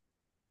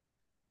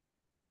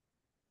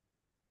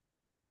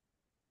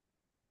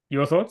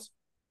 Your thoughts?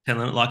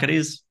 Telling it like it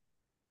is.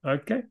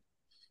 Okay.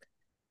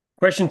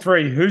 Question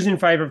 3. Who's in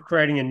favor of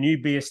creating a new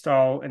beer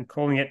style and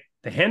calling it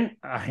a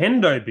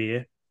Hendo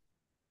beer?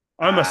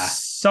 I'm a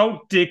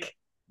salt dick,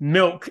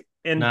 milk,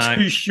 and No.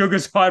 2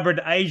 sugars hybrid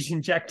aged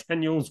in Jack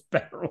Daniels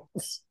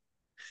barrels.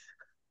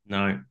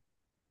 No.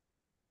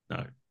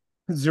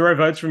 0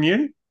 votes from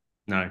you?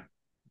 No.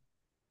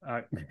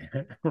 Right.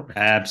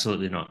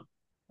 Absolutely not.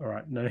 All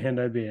right. No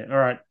Hendo beer. All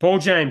right. Paul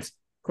James.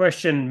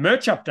 Question.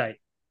 Merch update.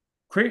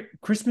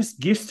 Christmas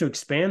gifts to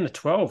expand the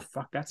 12.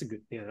 Fuck, that's a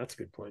good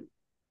point.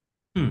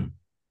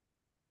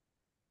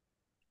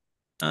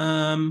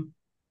 How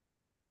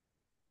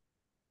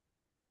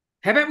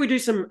about we do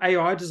some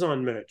AI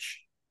design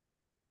merch?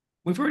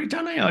 We've already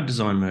done AI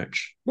design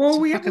merch.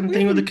 Well, it's a fucking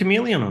thing with a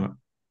chameleon on it.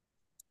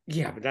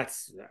 Yeah, but that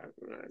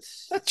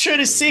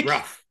shirt is sick.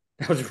 Rough.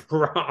 That was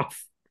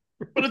rough.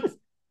 But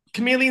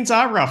chameleons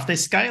are rough. They're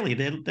scaly.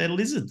 They're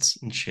lizards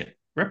and shit.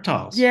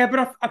 Reptiles. Yeah,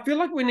 but I feel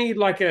like we need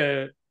like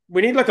a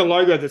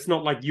logo that's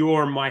not like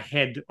your and my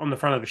head on the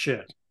front of the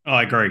shirt.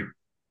 I agree.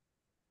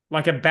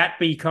 Like a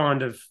Batby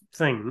kind of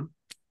thing.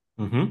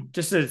 Mm-hmm.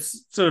 Just a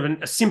sort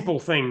of a simple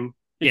thing.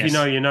 If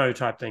yes. you know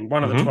type thing.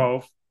 One of the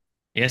 12.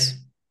 Yes.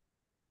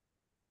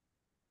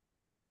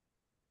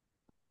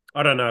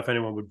 I don't know if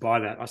anyone would buy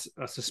that. I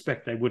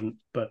suspect they wouldn't,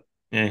 but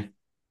yeah,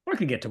 I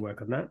could get to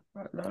work on that.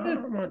 I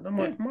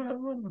might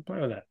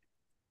play with that.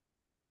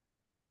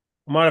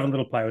 I might have a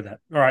little play with that.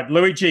 All right,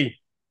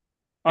 Luigi.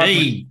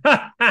 Hey.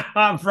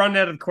 I've run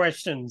out of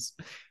questions.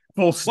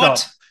 Full stop.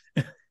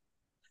 What?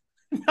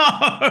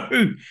 No,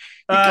 you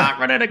can't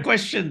run out of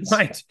questions.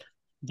 Mate,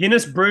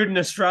 Guinness brewed in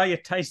Australia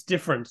tastes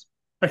different.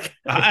 Okay.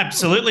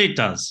 Absolutely, it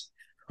does.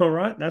 All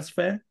right, that's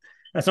fair.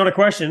 That's not a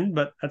question,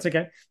 but that's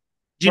okay.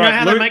 Do you know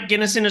how they make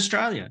Guinness in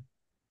Australia?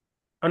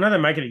 I know they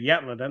make it at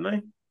Yatla, don't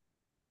they?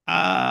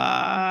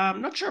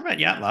 I'm not sure about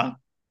Yatla,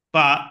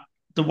 but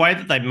the way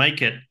that they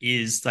make it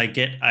is they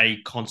get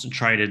a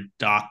concentrated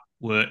dark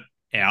wort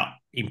out,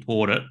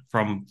 import it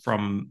from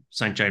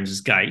St. James's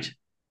Gate,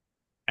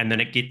 and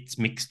then it gets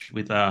mixed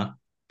with a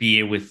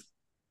beer with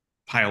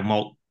pale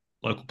malt,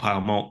 local pale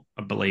malt.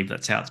 I believe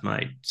that's how it's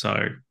made.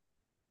 So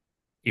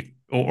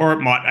or it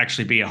might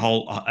actually be a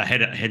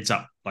heads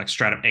up, like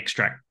straight up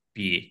extract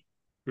beer.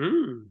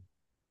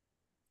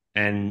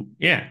 And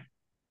yeah.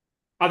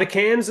 Are the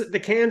cans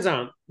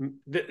aren't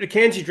the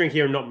cans you drink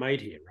here are not made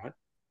here, right?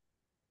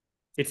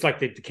 It's like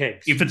the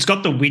kegs. If it's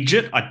got the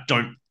widget, I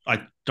don't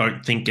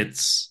think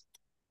it's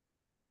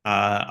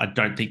I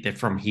don't think they're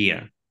from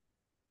here.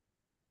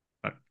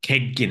 But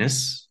keg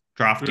Guinness,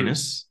 draft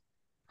Guinness,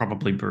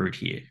 probably brewed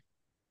here.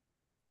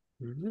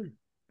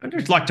 I'd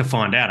just like to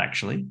find out,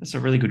 actually. That's a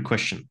really good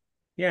question.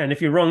 Yeah, and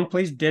if you're wrong,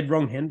 please dead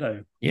wrong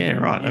Hendo. Yeah,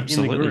 right.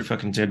 Absolutely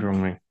fucking dead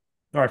wrong me.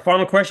 All right,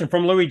 final question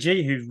from Louis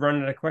G, who's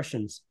running out of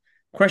questions.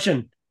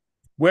 Question: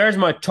 where is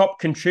my top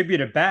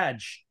contributor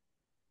badge?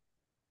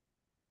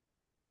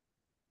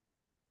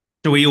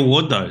 Do we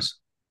award those?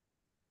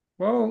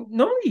 Well,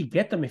 normally you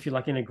get them if you're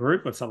like in a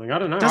group or something. I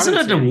don't know. Doesn't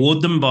it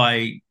award them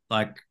by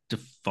like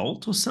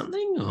default or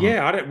something? Or?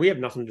 Yeah, we have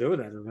nothing to do with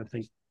that, I don't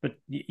think. But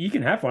you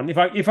can have one. If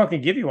I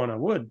can give you one, I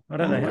would. I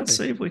don't know how. Let's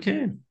see if we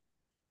can.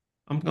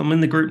 I'm in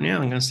the group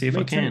now. I'm going to see if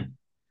I can.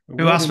 Too.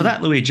 Who asked for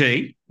that? Louis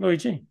G. Louis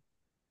G.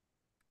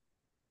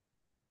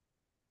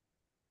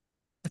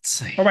 Let's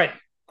see. All right.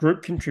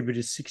 Group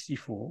contributors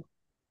 64.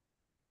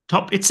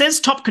 It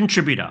says top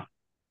contributor.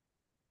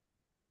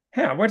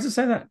 How? Where does it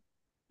say that?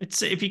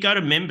 It's if you go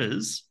to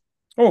members.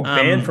 Oh,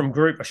 banned from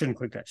group. I shouldn't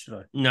click that, should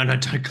I? No,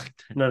 don't click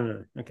that.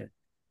 No. Okay.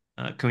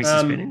 Can we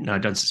suspend him? No,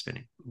 don't suspend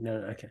him. No,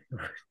 okay. All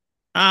right.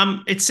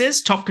 It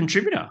says top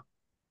contributor.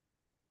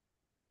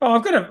 Oh,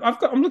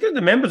 I'm looking at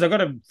the members. I've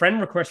got a friend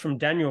request from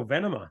Daniel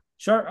Venema.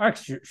 Sure, I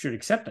should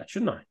accept that,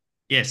 shouldn't I?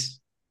 Yes.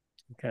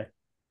 Okay.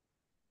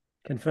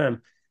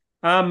 Confirm.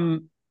 Where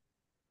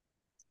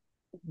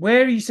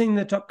are you seeing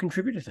the top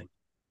contributor thing?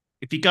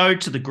 If you go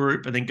to the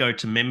group and then go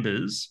to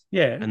members,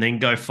 and then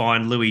go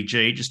find Louis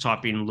G, just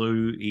type in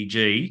Louis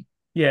G.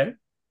 Yeah.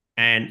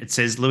 And it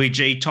says Louis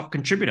G top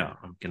contributor.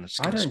 I'm gonna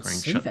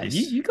screenshot this.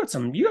 You got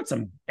some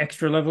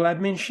extra level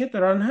admin shit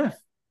that I don't have.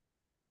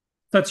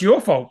 So it's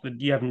your fault that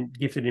you haven't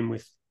gifted him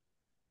with.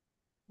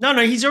 No,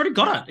 he's already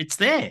got it. It's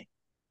there.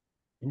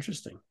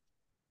 Interesting.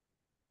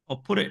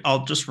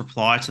 I'll just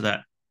reply to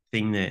that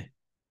thing there.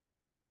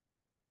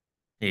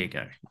 There you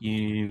go.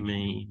 You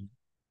mean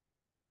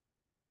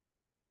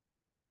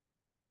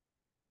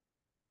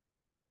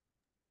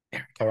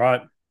all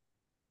right.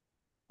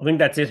 I think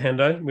that's it,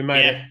 Hendo. We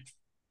made it.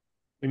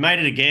 We made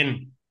it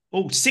again.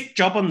 Oh, sick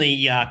job on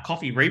the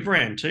coffee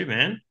rebrand too,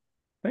 man.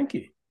 Thank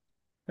you.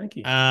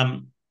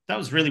 That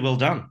was really well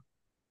done.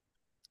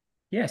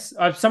 Yes,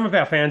 some of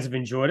our fans have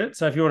enjoyed it.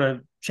 So if you want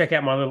to check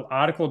out my little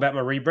article about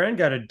my rebrand,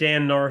 go to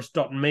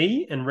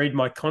dannorris.me and read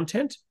my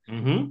content.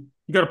 Mm-hmm.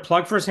 You got a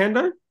plug for us,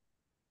 Hendo?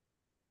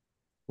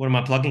 What am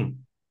I plugging?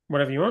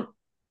 whatever you want.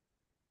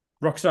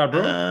 Rockstar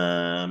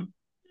Brewer.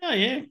 Oh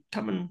yeah,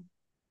 come and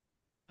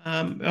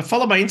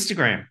follow my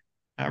Instagram,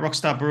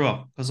 Rockstar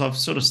Brewer, because I've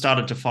sort of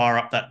started to fire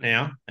up that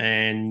now,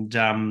 and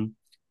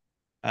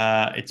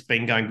it's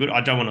been going good.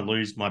 I don't want to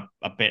lose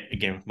a bet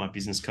again with my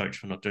business coach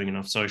for not doing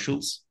enough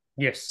socials.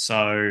 Yes.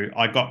 So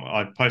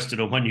I posted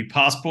on my new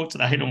passport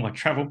today and on my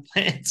travel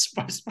plans.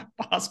 Posted my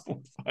passport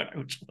photo,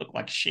 which looked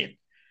like shit.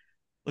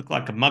 Looked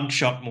like a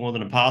mugshot more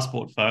than a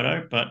passport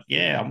photo. But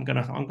yeah, I'm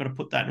gonna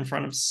put that in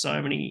front of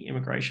so many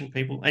immigration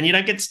people, and you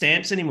don't get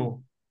stamps anymore.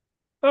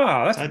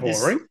 Oh, that's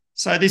boring.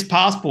 So this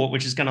passport,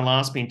 which is going to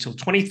last me until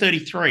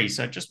 2033,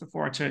 so just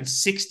before I turn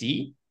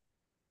 60,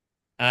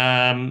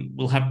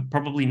 will have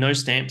probably no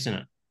stamps in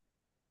it.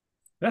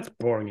 That's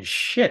boring as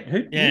shit.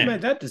 Who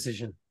made that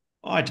decision?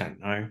 I don't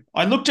know.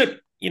 I looked at,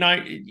 you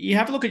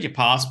have a look at your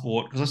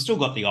passport, because I still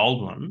got the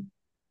old one,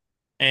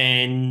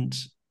 and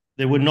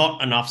there were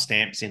not enough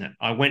stamps in it.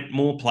 I went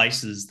more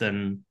places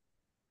than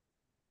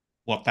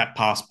what that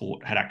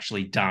passport had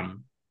actually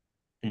done.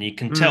 And you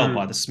can tell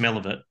by the smell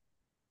of it.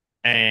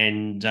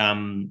 And,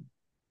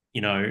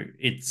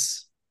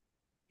 it's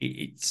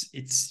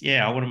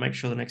I want to make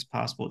sure the next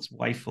passport's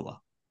way fuller.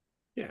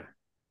 Yeah.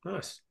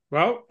 Nice.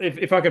 Well,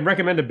 if I could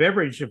recommend a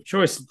beverage of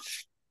choice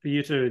for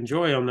you to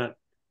enjoy on that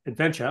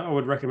adventure, I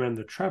would recommend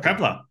the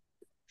Traveller.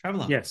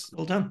 Traveller. Yes.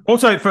 Well done.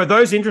 Also, for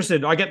those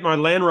interested, I get my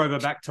Land Rover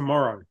back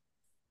tomorrow.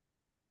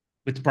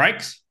 With the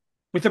brakes?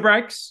 With the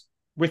brakes,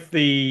 with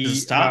the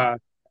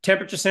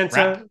temperature sensor,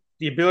 wrap?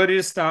 The ability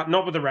to start,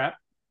 not with the wrap.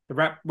 The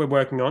wrap we're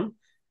working on.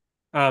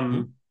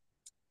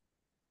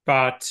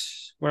 But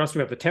what else do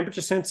we have? The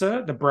temperature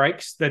sensor, the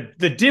brakes.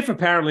 The diff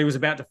apparently was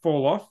about to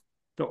fall off.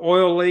 The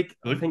oil leak,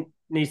 I think,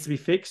 needs to be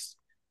fixed.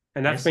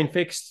 And that's been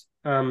fixed.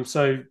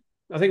 So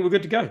I think we're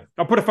good to go.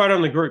 I'll put a photo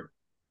in the group.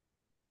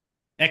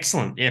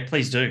 Excellent. Yeah,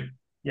 please do.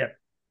 Yeah.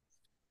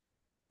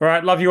 All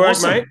right. Love your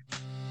work, mate.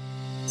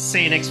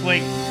 See you next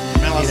week.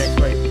 See you next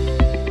week.